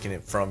then they're making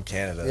it from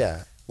Canada.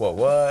 Yeah.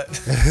 What?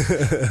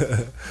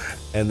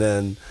 And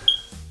then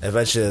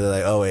eventually they're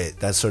like, oh wait,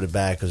 that's sort of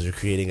bad because you're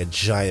creating a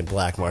giant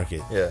black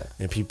market. Yeah.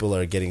 And people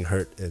are getting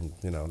hurt and,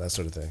 that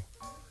sort of thing.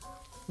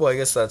 Well, I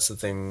guess that's the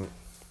thing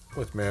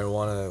with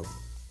marijuana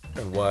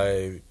and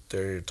why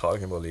they're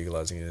talking about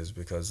legalizing it is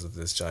because of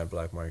this giant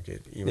black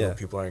market, even though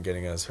people aren't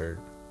getting as hurt.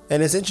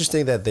 And it's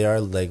interesting that they are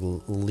like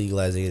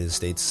legalizing it in the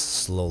States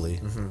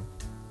slowly.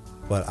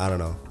 But I don't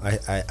know.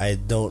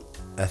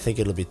 I think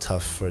it'll be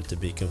tough for it to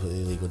be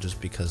completely legal just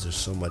because there's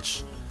so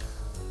much.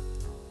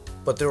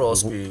 But there will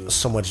also be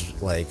so much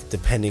like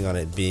depending on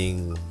it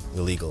being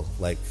illegal,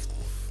 like.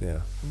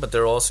 Yeah. But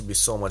there will also be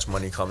so much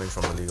money coming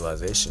from the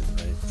legalization,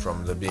 right?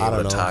 From the being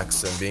able to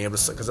tax and being able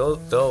to, because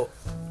they'll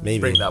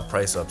bring that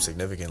price up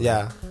significantly.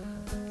 Yeah.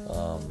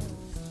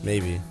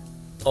 Maybe.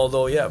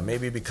 Although,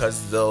 maybe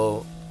because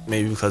the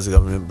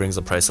government brings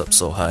the price up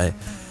so high,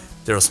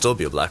 there will still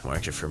be a black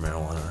market for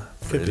marijuana,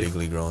 for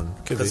illegally grown.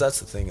 Because that's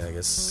the thing, I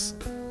guess.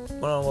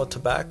 Well,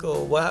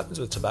 tobacco. What happens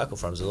with tobacco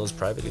farms? Are those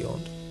privately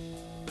owned?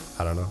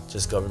 I don't know.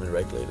 Just government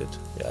regulated.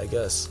 Yeah, I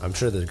guess. I'm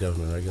sure there's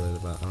government regulated,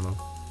 but I don't know.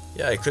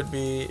 Yeah, it could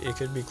be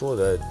cool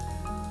that.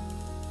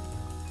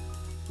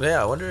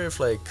 Yeah, I wonder if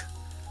like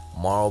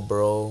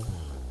Marlboro,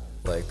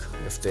 like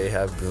if they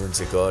have goons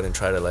that go out and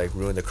try to like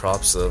ruin the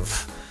crops of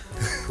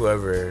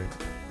whoever,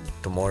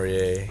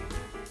 DeMaurier.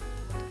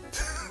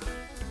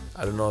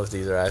 I don't know if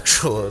these are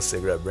actual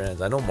cigarette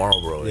brands. I know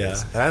Marlboro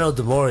is. And I know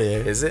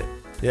DeMaurier. Is it?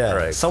 Yeah. All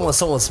right. Someone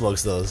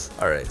smokes those.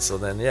 All right. So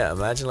then,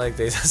 imagine like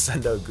they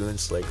send out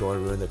goons to like go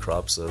and ruin the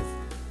crops of.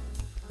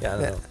 Yeah, I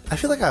don't know. I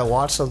feel like I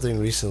watched something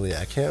recently.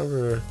 I can't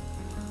remember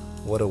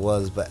what it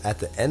was, but at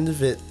the end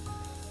of it,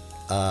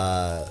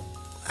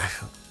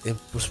 it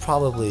was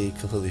probably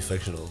completely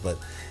fictional. But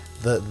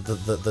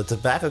the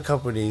tobacco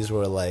companies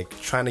were like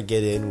trying to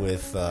get in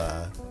with.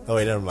 Oh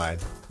wait, never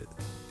mind.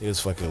 It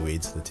was fucking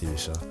Weeds, the TV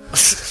show.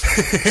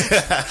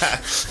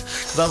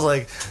 So I was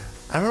like,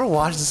 I remember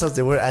watching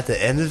something where at the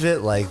end of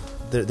it, like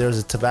there was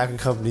a tobacco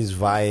companies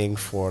vying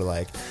for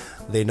like,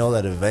 they know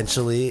that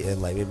eventually in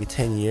like maybe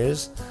 10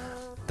 years.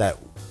 That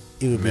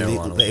it would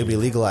be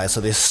legalized,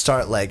 so they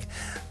start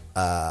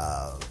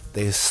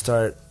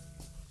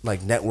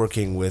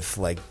networking with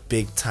like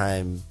big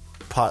time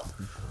pot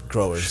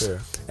growers,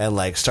 and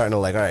like starting to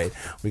like, all right,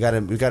 we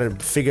gotta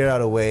figure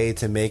out a way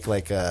to make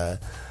like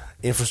a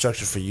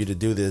infrastructure for you to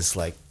do this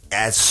like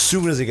as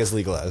soon as it gets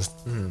legalized.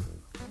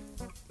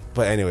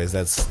 But anyways,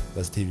 that's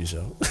a TV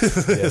show.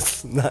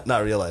 It's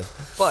not real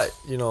life. But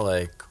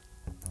like.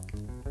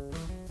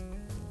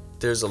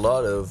 There's a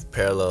lot of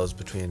parallels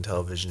between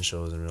television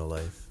shows and real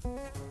life.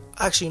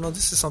 Actually,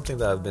 this is something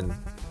that I've been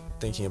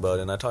thinking about,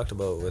 and I talked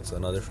about with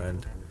another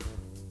friend.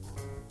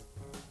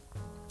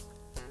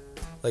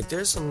 Like,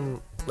 there's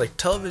some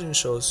television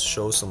shows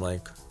show some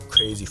like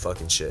crazy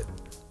fucking shit.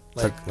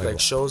 Like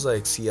shows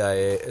like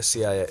CIA,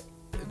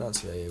 not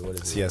CIA. What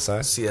is it?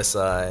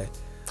 CSI.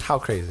 How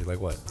crazy? Like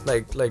what?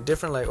 Like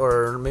different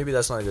or maybe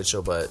that's not a good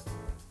show, but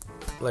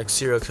like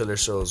serial killer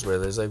shows where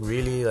there's like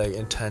really like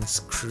intense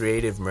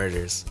creative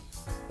murders.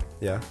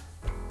 Yeah.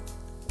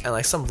 And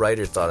like some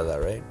writer thought of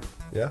that, right?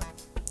 Yeah.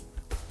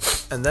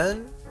 And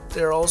then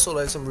there are also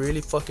like some really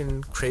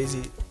fucking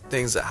crazy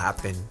things that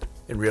happen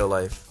in real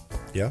life.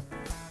 Yeah.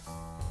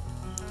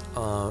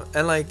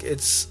 And like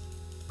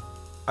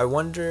I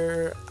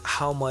wonder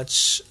how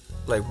much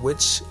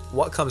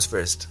what comes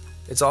first?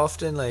 It's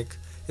often like,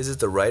 is it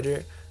the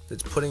writer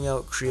that's putting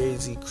out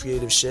crazy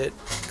creative shit?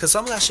 Because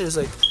some of that shit is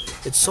like,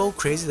 it's so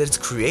crazy that it's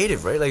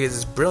creative, right? Like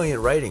it's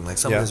brilliant writing. Like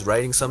someone is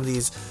writing some of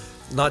these,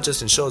 not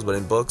just in shows but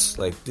in books.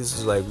 Like this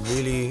is like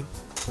really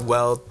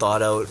well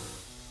thought out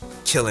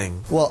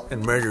killing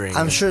and murdering.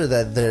 I'm sure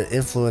that they're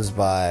influenced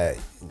by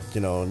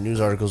news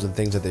articles and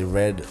things that they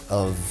read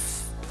of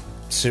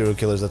serial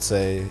killers, let's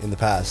say, in the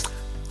past.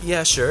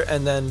 Yeah, sure.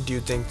 And then do you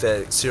think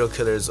that serial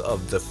killers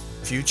of the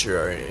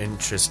future are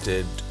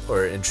interested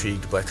or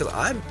intrigued by? Because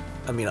I'm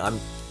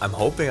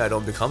hoping I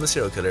don't become a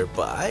serial killer,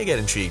 but I get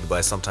intrigued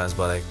by sometimes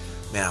by like,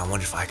 man, I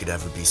wonder if I could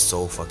ever be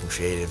so fucking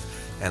creative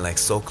and like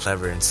so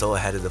clever and so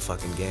ahead of the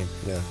fucking game.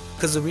 Yeah.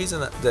 Because the reason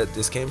that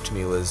this came to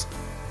me was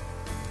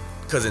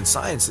because in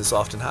science this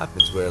often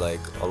happens where like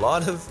a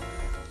lot of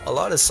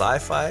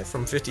sci-fi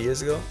from 50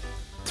 years ago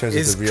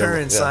is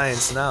current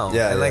science now.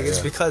 Yeah. And it's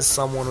because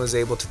someone was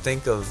able to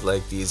think of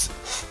like these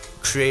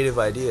creative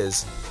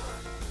ideas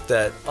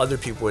that other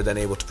people were then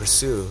able to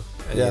pursue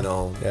and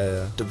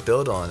to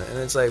build on. And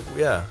it's like,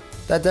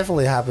 that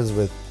definitely happens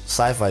with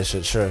sci-fi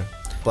shit, sure.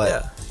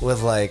 But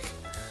with like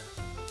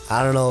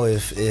I don't know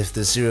if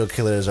the serial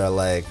killers are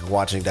like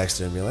watching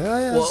Dexter and be like, oh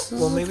yeah.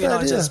 Well, maybe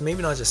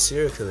not just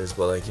serial killers,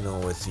 but like, you know,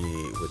 with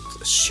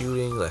the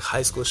shooting, like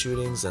high school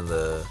shootings and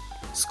the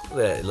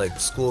like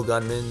school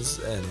gunmen's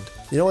and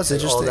you know what's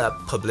interesting? All that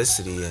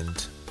publicity,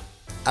 and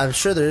I'm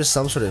sure there is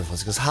some sort of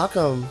influence, because how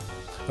come,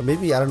 or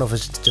maybe I don't know if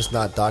it's just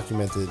not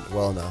documented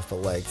well enough,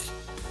 but like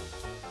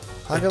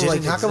how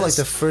come like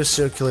the first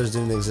serial killers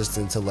didn't exist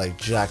until like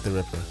Jack the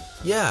Ripper?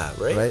 Yeah,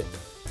 right. Right.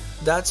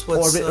 That's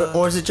what's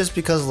or is it just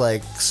because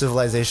like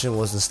civilization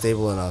wasn't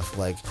stable enough?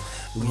 Like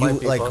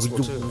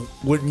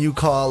wouldn't you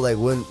call like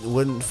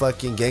wouldn't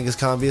fucking Genghis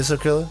Khan be a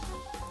serial killer?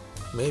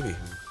 Maybe.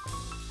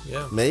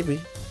 Yeah.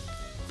 Maybe.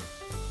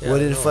 Yeah,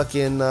 wouldn't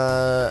fucking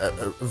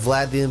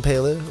Vlad the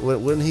Impaler?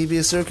 Wouldn't he be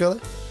a serial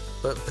killer?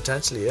 But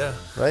potentially, yeah.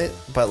 Right?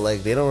 But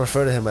like they don't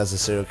refer to him as a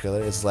serial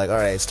killer. It's like, all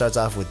right, it starts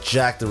off with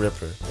Jack the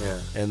Ripper. Yeah.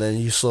 And then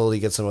you slowly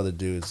get some other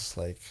dudes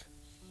like,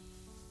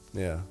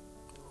 yeah.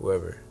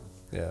 Whoever.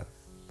 Yeah.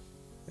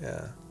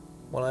 Yeah.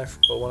 When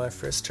I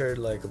first heard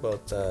like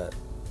about that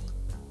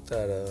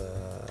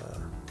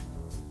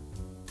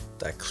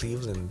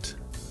Cleveland.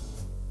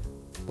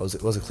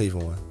 What was it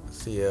Cleveland one?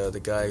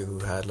 The guy who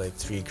had like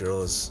 3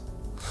 girls.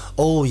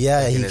 Oh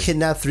yeah, he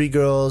kidnapped 3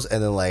 girls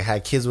and then like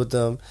had kids with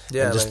them.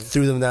 Yeah, and just like,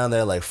 threw them down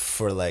there like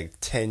for like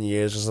 10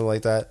 years or something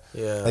like that.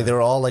 Yeah, like they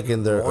were all like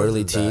in their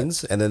early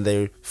teens, and then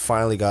they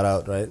finally got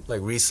out, right? Like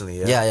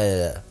recently, yeah.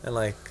 Yeah. And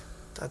like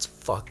that's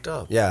fucked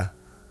up. Yeah,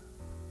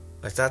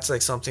 like that's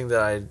like something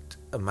that I'd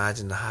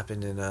imagine to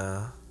happen in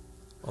a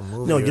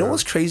movie. No, you know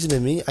what's crazy to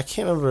me? I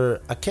can't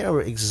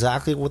remember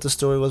exactly what the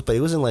story was, but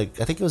it was in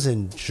like, I think it was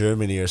in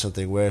Germany or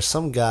something, where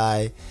some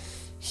guy,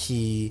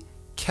 he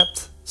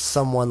kept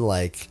someone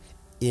like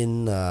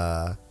in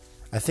I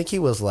think he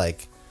was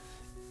like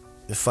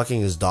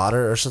fucking his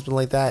daughter or something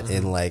like that, mm-hmm.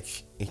 and like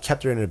he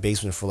kept her in her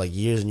basement for like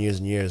years and years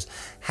and years,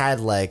 had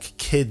like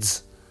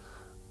kids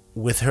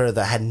with her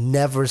that had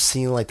never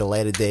seen like the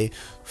light of day,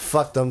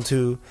 fucked them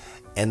too,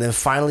 and then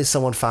finally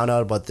someone found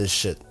out about this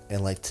shit,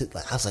 and like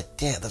I was like,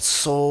 damn, that's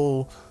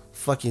so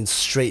fucking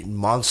straight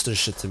monster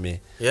shit to me.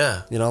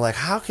 Yeah, you know, like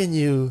how can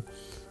you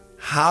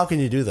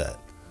do that?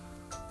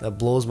 That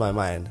blows my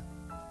mind.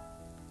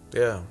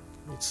 Yeah,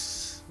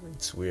 it's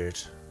weird,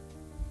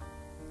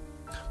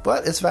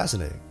 but it's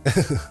fascinating.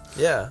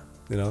 Yeah,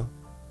 you know,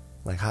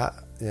 like how?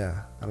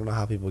 Yeah, I don't know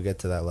how people get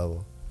to that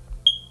level.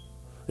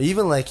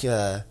 Even like you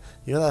know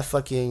that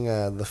fucking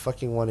the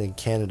fucking one in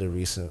Canada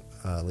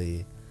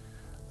recently.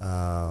 You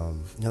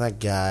know that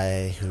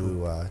guy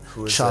who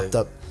chopped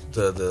up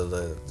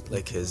the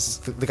like his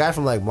the guy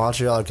from like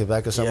Montreal or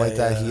Quebec or something like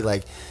that. Yeah.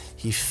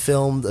 He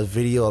filmed a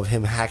video of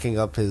him hacking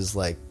up his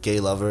like gay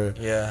lover.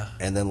 Yeah.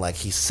 And then like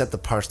he sent the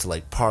parts to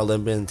like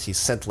Parliament. He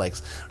sent like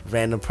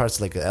random parts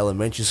to like an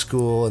elementary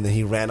school, and then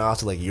he ran off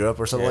to like Europe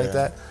or something like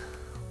that.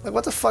 Like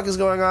what the fuck is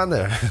going on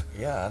there?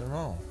 Yeah, I don't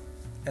know.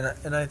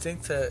 And I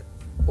think that,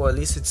 well, at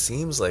least it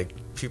seems like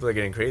people are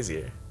getting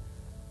crazier.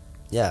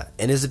 Yeah,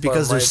 and is it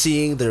because they're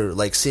seeing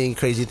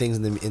crazy things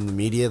in the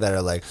media that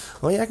are like,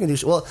 oh yeah, I can do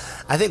shit. Well,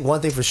 I think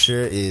one thing for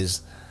sure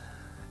is,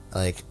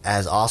 like,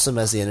 as awesome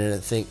as the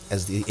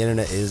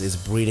internet is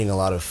breeding a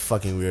lot of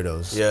fucking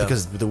weirdos. Yeah,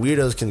 because the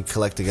weirdos can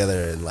collect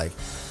together, and like,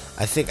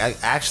 I think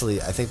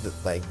that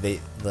like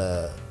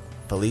the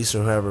police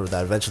or whoever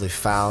that eventually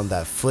found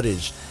that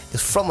footage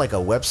is from like a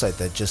website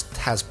that just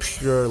has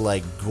pure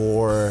like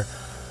gore,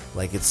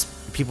 like it's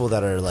people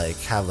that are like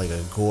have like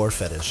a gore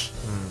fetish.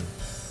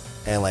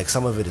 And like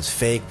some of it is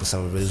fake, but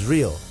some of it is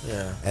real.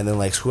 Yeah. And then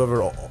like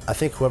whoever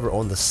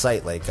owned the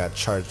site like got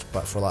charged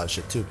for a lot of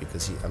shit too,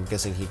 because I'm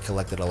guessing he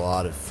collected a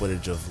lot of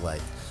footage of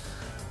like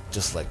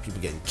just like people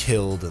getting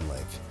killed and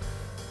like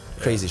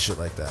crazy shit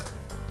like that.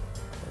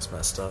 That's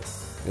messed up.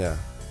 Yeah.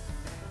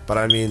 But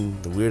I mean,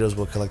 the weirdos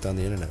will collect on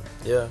the internet.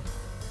 Yeah.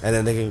 And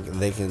then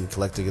they can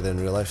collect together in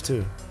real life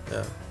too.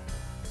 Yeah.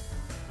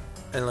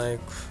 And like,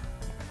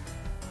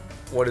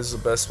 what is the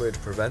best way to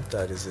prevent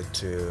that? Is it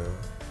to...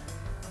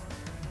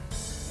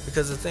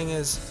 Because the thing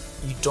is,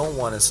 you don't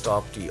want to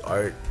stop the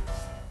art,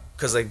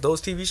 because like those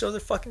TV shows are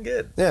fucking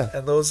good. Yeah.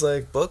 And those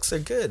like books are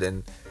good.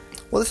 And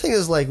well, the thing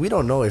is, like, we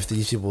don't know if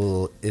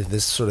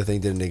this sort of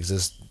thing didn't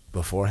exist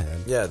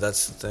beforehand. Yeah,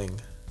 that's the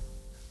thing.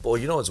 Well,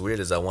 you know what's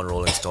weird is that one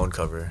Rolling Stone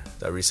cover,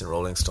 that recent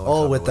Rolling Stone.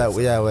 Oh, cover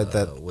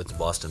with the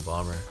Boston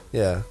Bomber.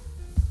 Yeah.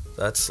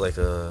 That's like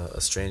a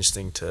strange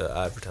thing to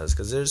advertise,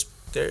 because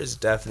there's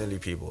definitely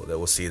people that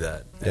will see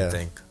that and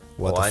think,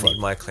 well, I need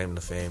my claim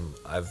to fame.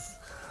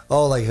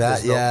 Oh, like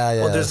that?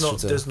 Yeah. Well,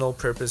 there's no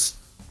purpose.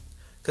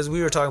 Because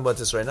we were talking about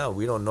this right now.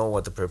 We don't know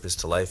what the purpose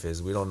to life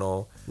is. We don't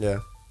know. Yeah.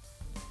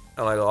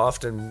 And like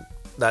often,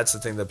 that's the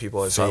thing that people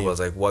always talk about. Is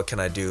like, what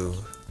can I do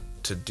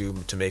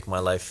to make my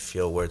life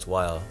feel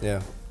worthwhile?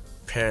 Yeah.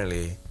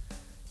 Apparently,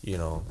 you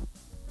know,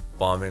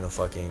 bombing a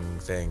fucking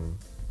thing,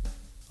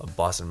 a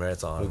Boston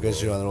Marathon, will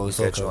get you on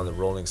the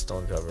Rolling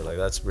Stone cover. Like,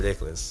 that's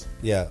ridiculous.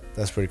 Yeah,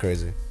 that's pretty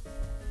crazy.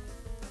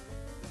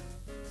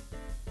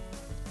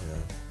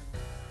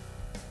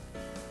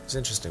 It's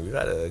interesting. We've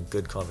had a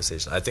good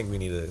conversation. I think we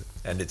need to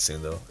end it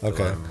soon, though.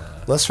 Okay.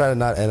 Let's try to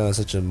not end on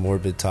such a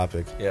morbid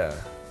topic. Yeah.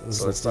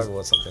 So let's talk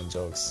about something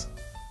jokes.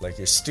 Like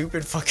your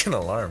stupid fucking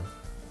alarm.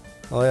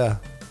 Oh yeah.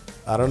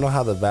 I don't know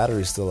how the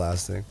battery's still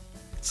lasting.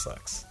 It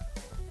sucks.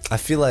 I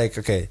feel like,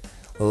 okay,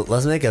 well,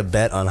 let's make a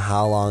bet on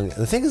how long.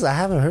 The thing is, I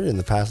haven't heard it in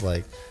the past,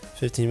 like,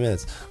 15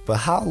 minutes. But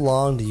how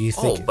long do you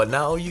think... Oh, but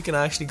now you can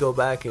actually go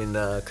back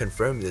and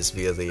confirm this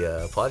via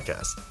the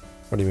podcast.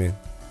 What do you mean?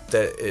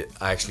 That it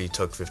actually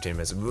took 15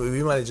 minutes.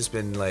 We might have just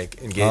been,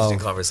 like, engaged in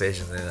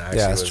conversation. And it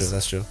actually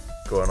that's true.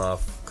 Going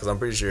off. Because I'm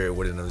pretty sure it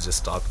wouldn't have just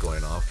stopped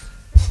going off.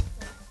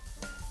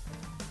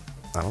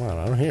 I don't know.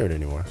 I don't hear it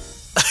anymore.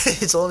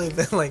 It's only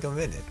been like a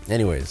minute.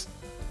 Anyways,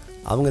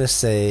 I'm gonna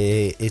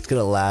say it's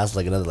gonna last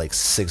like another like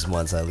 6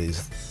 months at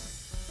least.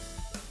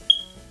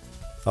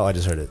 Oh, I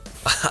just heard it.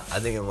 I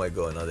think it might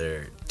go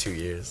another 2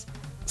 years.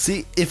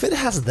 See, if it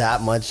has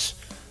that much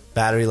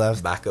battery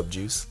left, backup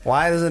juice,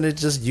 why doesn't it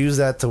just use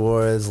that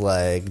towards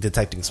like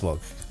detecting smoke?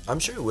 I'm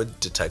sure it would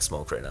detect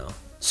smoke right now.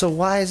 So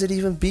why is it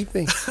even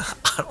beeping?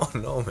 I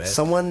don't know, man.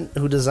 Someone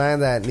who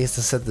designed that needs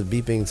to set the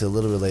beeping to a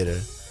little bit later.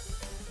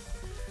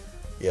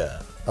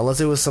 Yeah.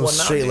 Unless it was some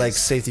straight like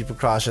safety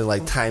precaution,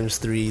 like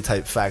 ×3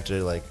 type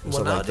factor, like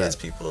something like that. Nowadays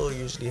people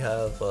usually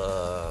have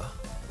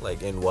like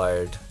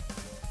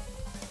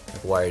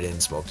wired in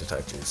smoke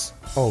detectors.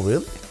 Oh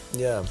really?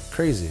 Yeah.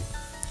 Crazy.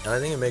 And I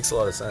think it makes a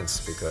lot of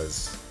sense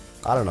because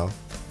I don't know.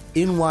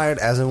 In wired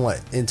as in what?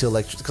 Into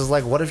electric? Because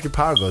like, what if your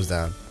power goes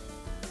down?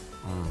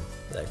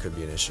 That could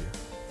be an issue.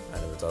 I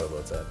never thought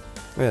about that.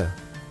 Yeah.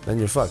 Then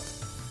you're fucked.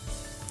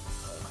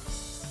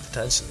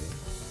 Potentially.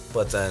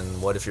 But then,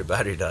 what if your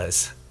battery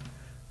dies?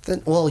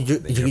 Then, well, you're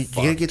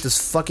gonna get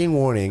this fucking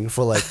warning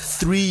for like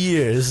 3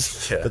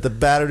 years that the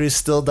battery's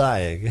still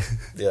dying.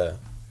 Yeah.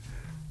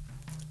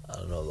 I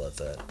don't know about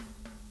that.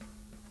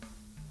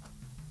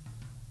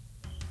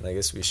 And I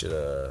guess we should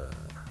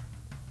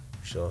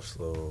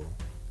also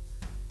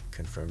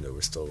confirm that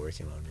we're still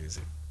working on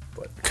music.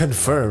 But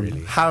confirm?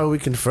 Really. How are we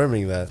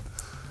confirming that?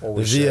 Well,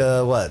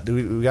 via what? Do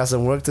we got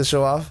some work to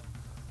show off?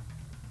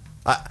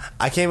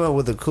 I came up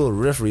with a cool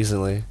riff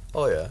recently.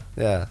 Oh yeah.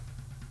 Yeah.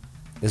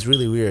 It's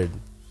really weird.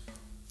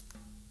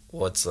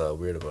 What's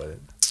weird about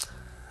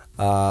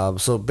it?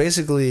 So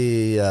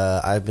basically,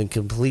 I've been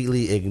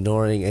completely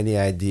ignoring any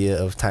idea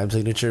of time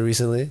signature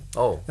recently.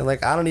 Oh. And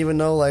like I don't even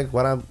know like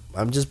what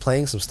I'm just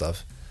playing some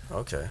stuff.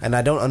 Okay. And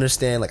I don't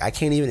understand, like I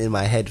can't even in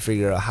my head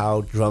figure out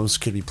how drums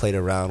could be played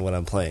around when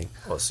I'm playing.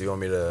 Oh, so you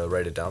want me to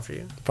write it down for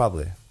you?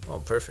 Probably. Oh,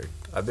 perfect.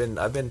 I've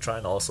been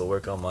trying to also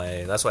work on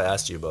my. That's why I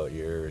asked you about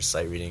your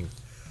sight reading.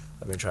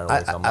 I've been trying to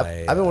work on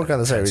my. I've been working on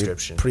the sight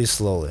reading pretty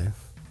slowly.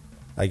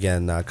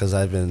 Again, because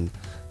I've been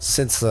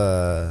since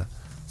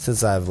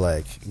I've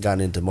like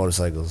gotten into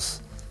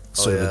motorcycles,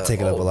 so it's been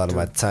taking up a lot of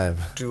my time.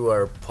 Do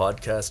our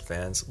podcast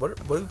fans? What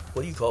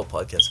do you call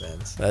podcast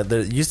fans?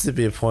 There used to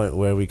be a point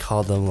where we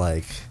called them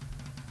like,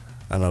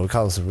 I don't know, we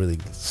called them some really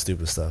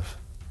stupid stuff.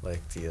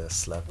 Like the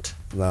slept.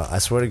 No, I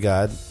swear to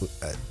God,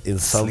 in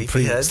some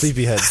sleepyheads.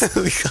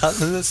 We call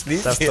them the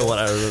sleepyheads. That's the one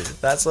I remember.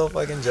 That's so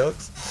fucking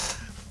jokes.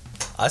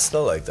 I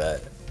still like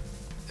that.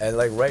 And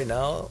like right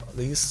now,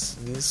 these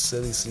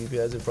silly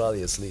sleepyheads are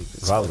probably asleep.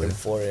 It's probably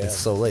 4 a.m. It's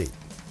so late.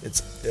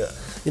 It's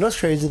You know what's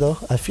crazy though?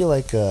 I feel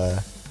like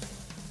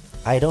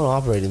I don't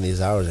operate in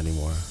these hours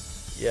anymore.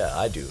 Yeah,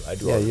 I do. I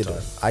do all the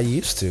time. I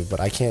used to,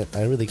 but I can't.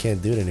 I really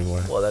can't do it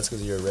anymore. Well, that's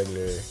because you're a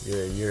regular.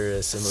 You're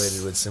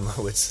assimilated with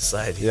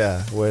society.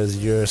 Yeah,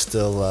 whereas you're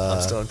still.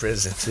 I'm still in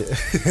prison.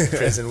 In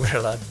prison, we're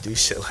allowed to do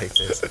shit like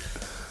this.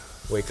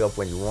 Wake up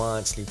when you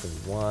want, sleep when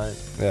you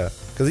want. Yeah,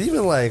 because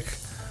even like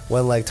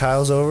when like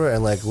Tyle's over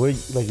and like we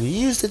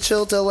used to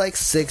chill till like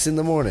 6 in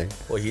the morning.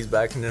 Well, he's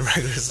back in the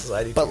regular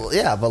society. But too.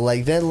 Yeah, but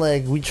like then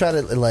like we try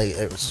to like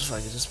it was just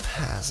like just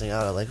passing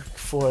out at like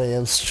 4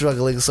 a.m.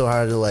 struggling so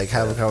hard to like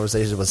have a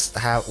conversation, but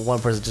have one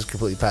person just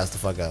completely passed the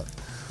fuck out.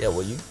 Yeah,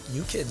 well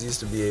you kids used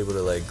to be able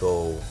to like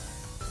go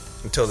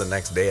until the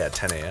next day at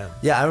 10 a.m.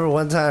 Yeah, I remember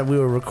one time we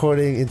were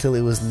recording until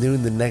it was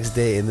noon the next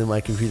day, and then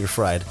my computer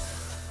fried.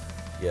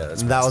 Yeah,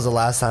 that was the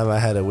last time I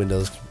had a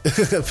Windows a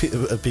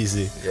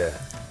PC. Yeah.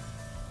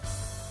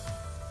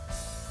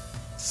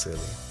 Silly.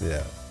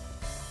 Yeah.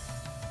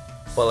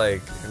 But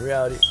like in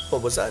reality,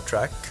 but was that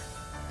track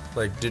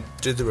like did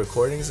the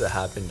recordings that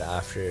happened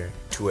after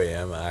 2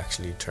 a.m.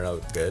 actually turn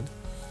out good?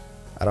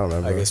 I don't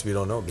remember. I guess we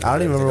don't know. I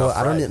don't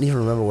even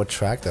remember what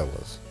track that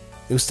was.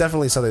 It was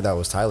definitely something that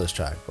was Tyler's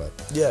track, but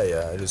yeah,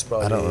 it was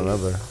probably. I don't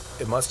remember.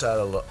 It must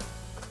have had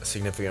a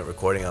significant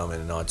recording element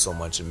and not so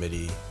much a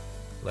MIDI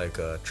like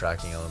a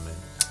tracking element.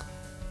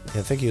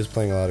 Yeah, I think he was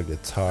playing a lot of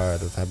guitar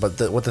at the time, but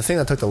the thing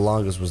that took the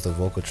longest was the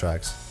vocal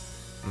tracks.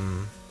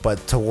 Mm.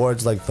 But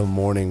towards like the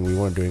morning, we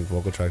weren't doing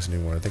vocal tracks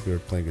anymore. I think we were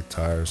playing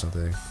guitar or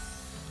something,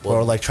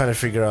 or like trying to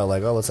figure out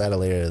like, oh, let's add a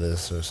layer to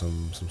this or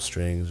some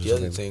strings. Or the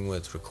something. other thing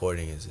with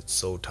recording is it's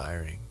so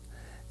tiring.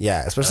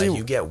 Yeah, especially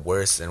you get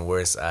worse and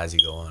worse as you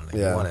go on. Like,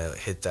 you want to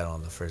hit that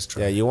on the first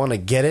try. Yeah, you want to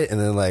get it, and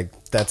then like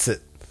that's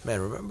it.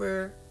 Man,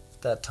 remember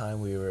that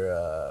time we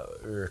were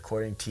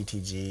recording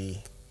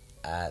TTG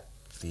at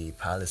the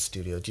Palace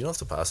Studio? Do you know if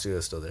the Palace Studio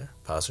is still there?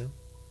 Palace Room?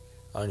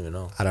 I don't even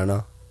know. I don't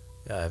know.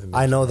 Yeah, I haven't.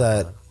 I know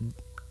that.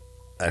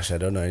 Actually, I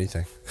don't know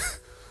anything.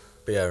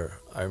 But yeah,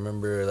 I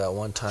remember that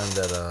one time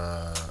that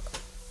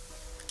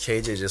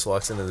KJ just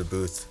walks into the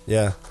booth.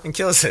 Yeah. And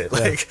kills it.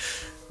 Like,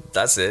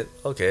 that's it.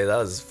 Okay, that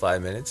was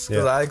 5 minutes.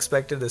 Because I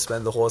expected to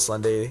spend the whole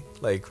Sunday,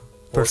 like,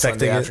 whole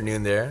Sunday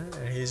afternoon there.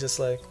 And he's just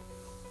like,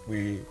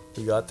 we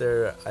got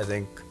there, I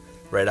think,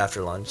 right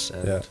after lunch.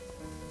 And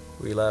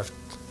we left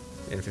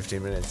in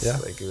 15 minutes. Yeah,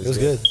 like, it was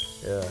good.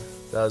 Yeah,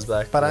 that was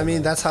back. But I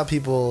mean, that's how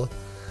people...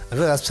 I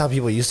feel like that's how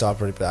people used to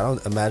operate, but I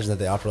don't imagine that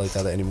they operate like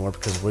that anymore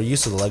because we're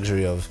used to the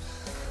luxury of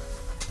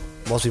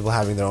most people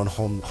having their own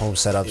home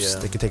setups. Yeah.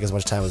 They can take as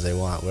much time as they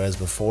want, whereas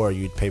before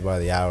you'd pay by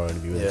the hour and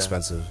it'd be really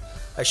expensive.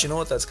 Actually, you know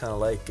what that's kind of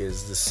like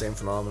is the same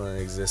phenomenon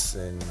exists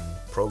in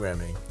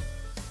programming.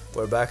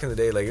 Where back in the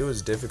day, like, it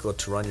was difficult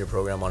to run your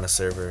program on a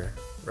server,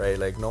 right?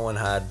 Like, no one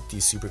had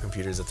these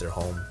supercomputers at their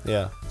home.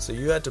 Yeah. So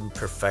you had to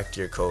perfect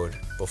your code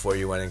before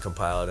you went and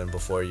compiled and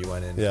before you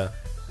went and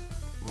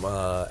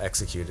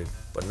executed.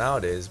 But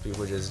nowadays,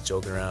 people are just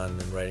joking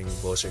around and writing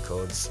bullshit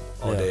codes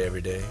all day,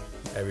 every day.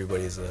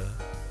 Everybody's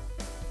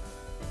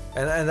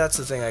and that's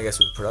the thing, I guess,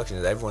 with production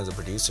is everyone's a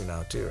producer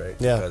now too, right?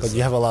 Yeah, because, but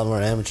you have a lot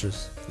more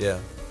amateurs. Yeah,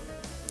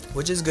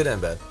 which is good and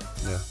bad.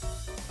 Yeah.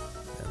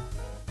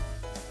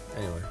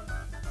 Anyway.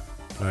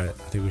 All right,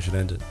 I think we should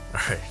end it. All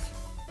right.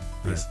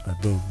 All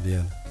right, boom, the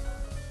end.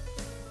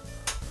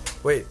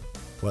 Wait.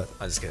 What?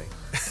 I'm just kidding.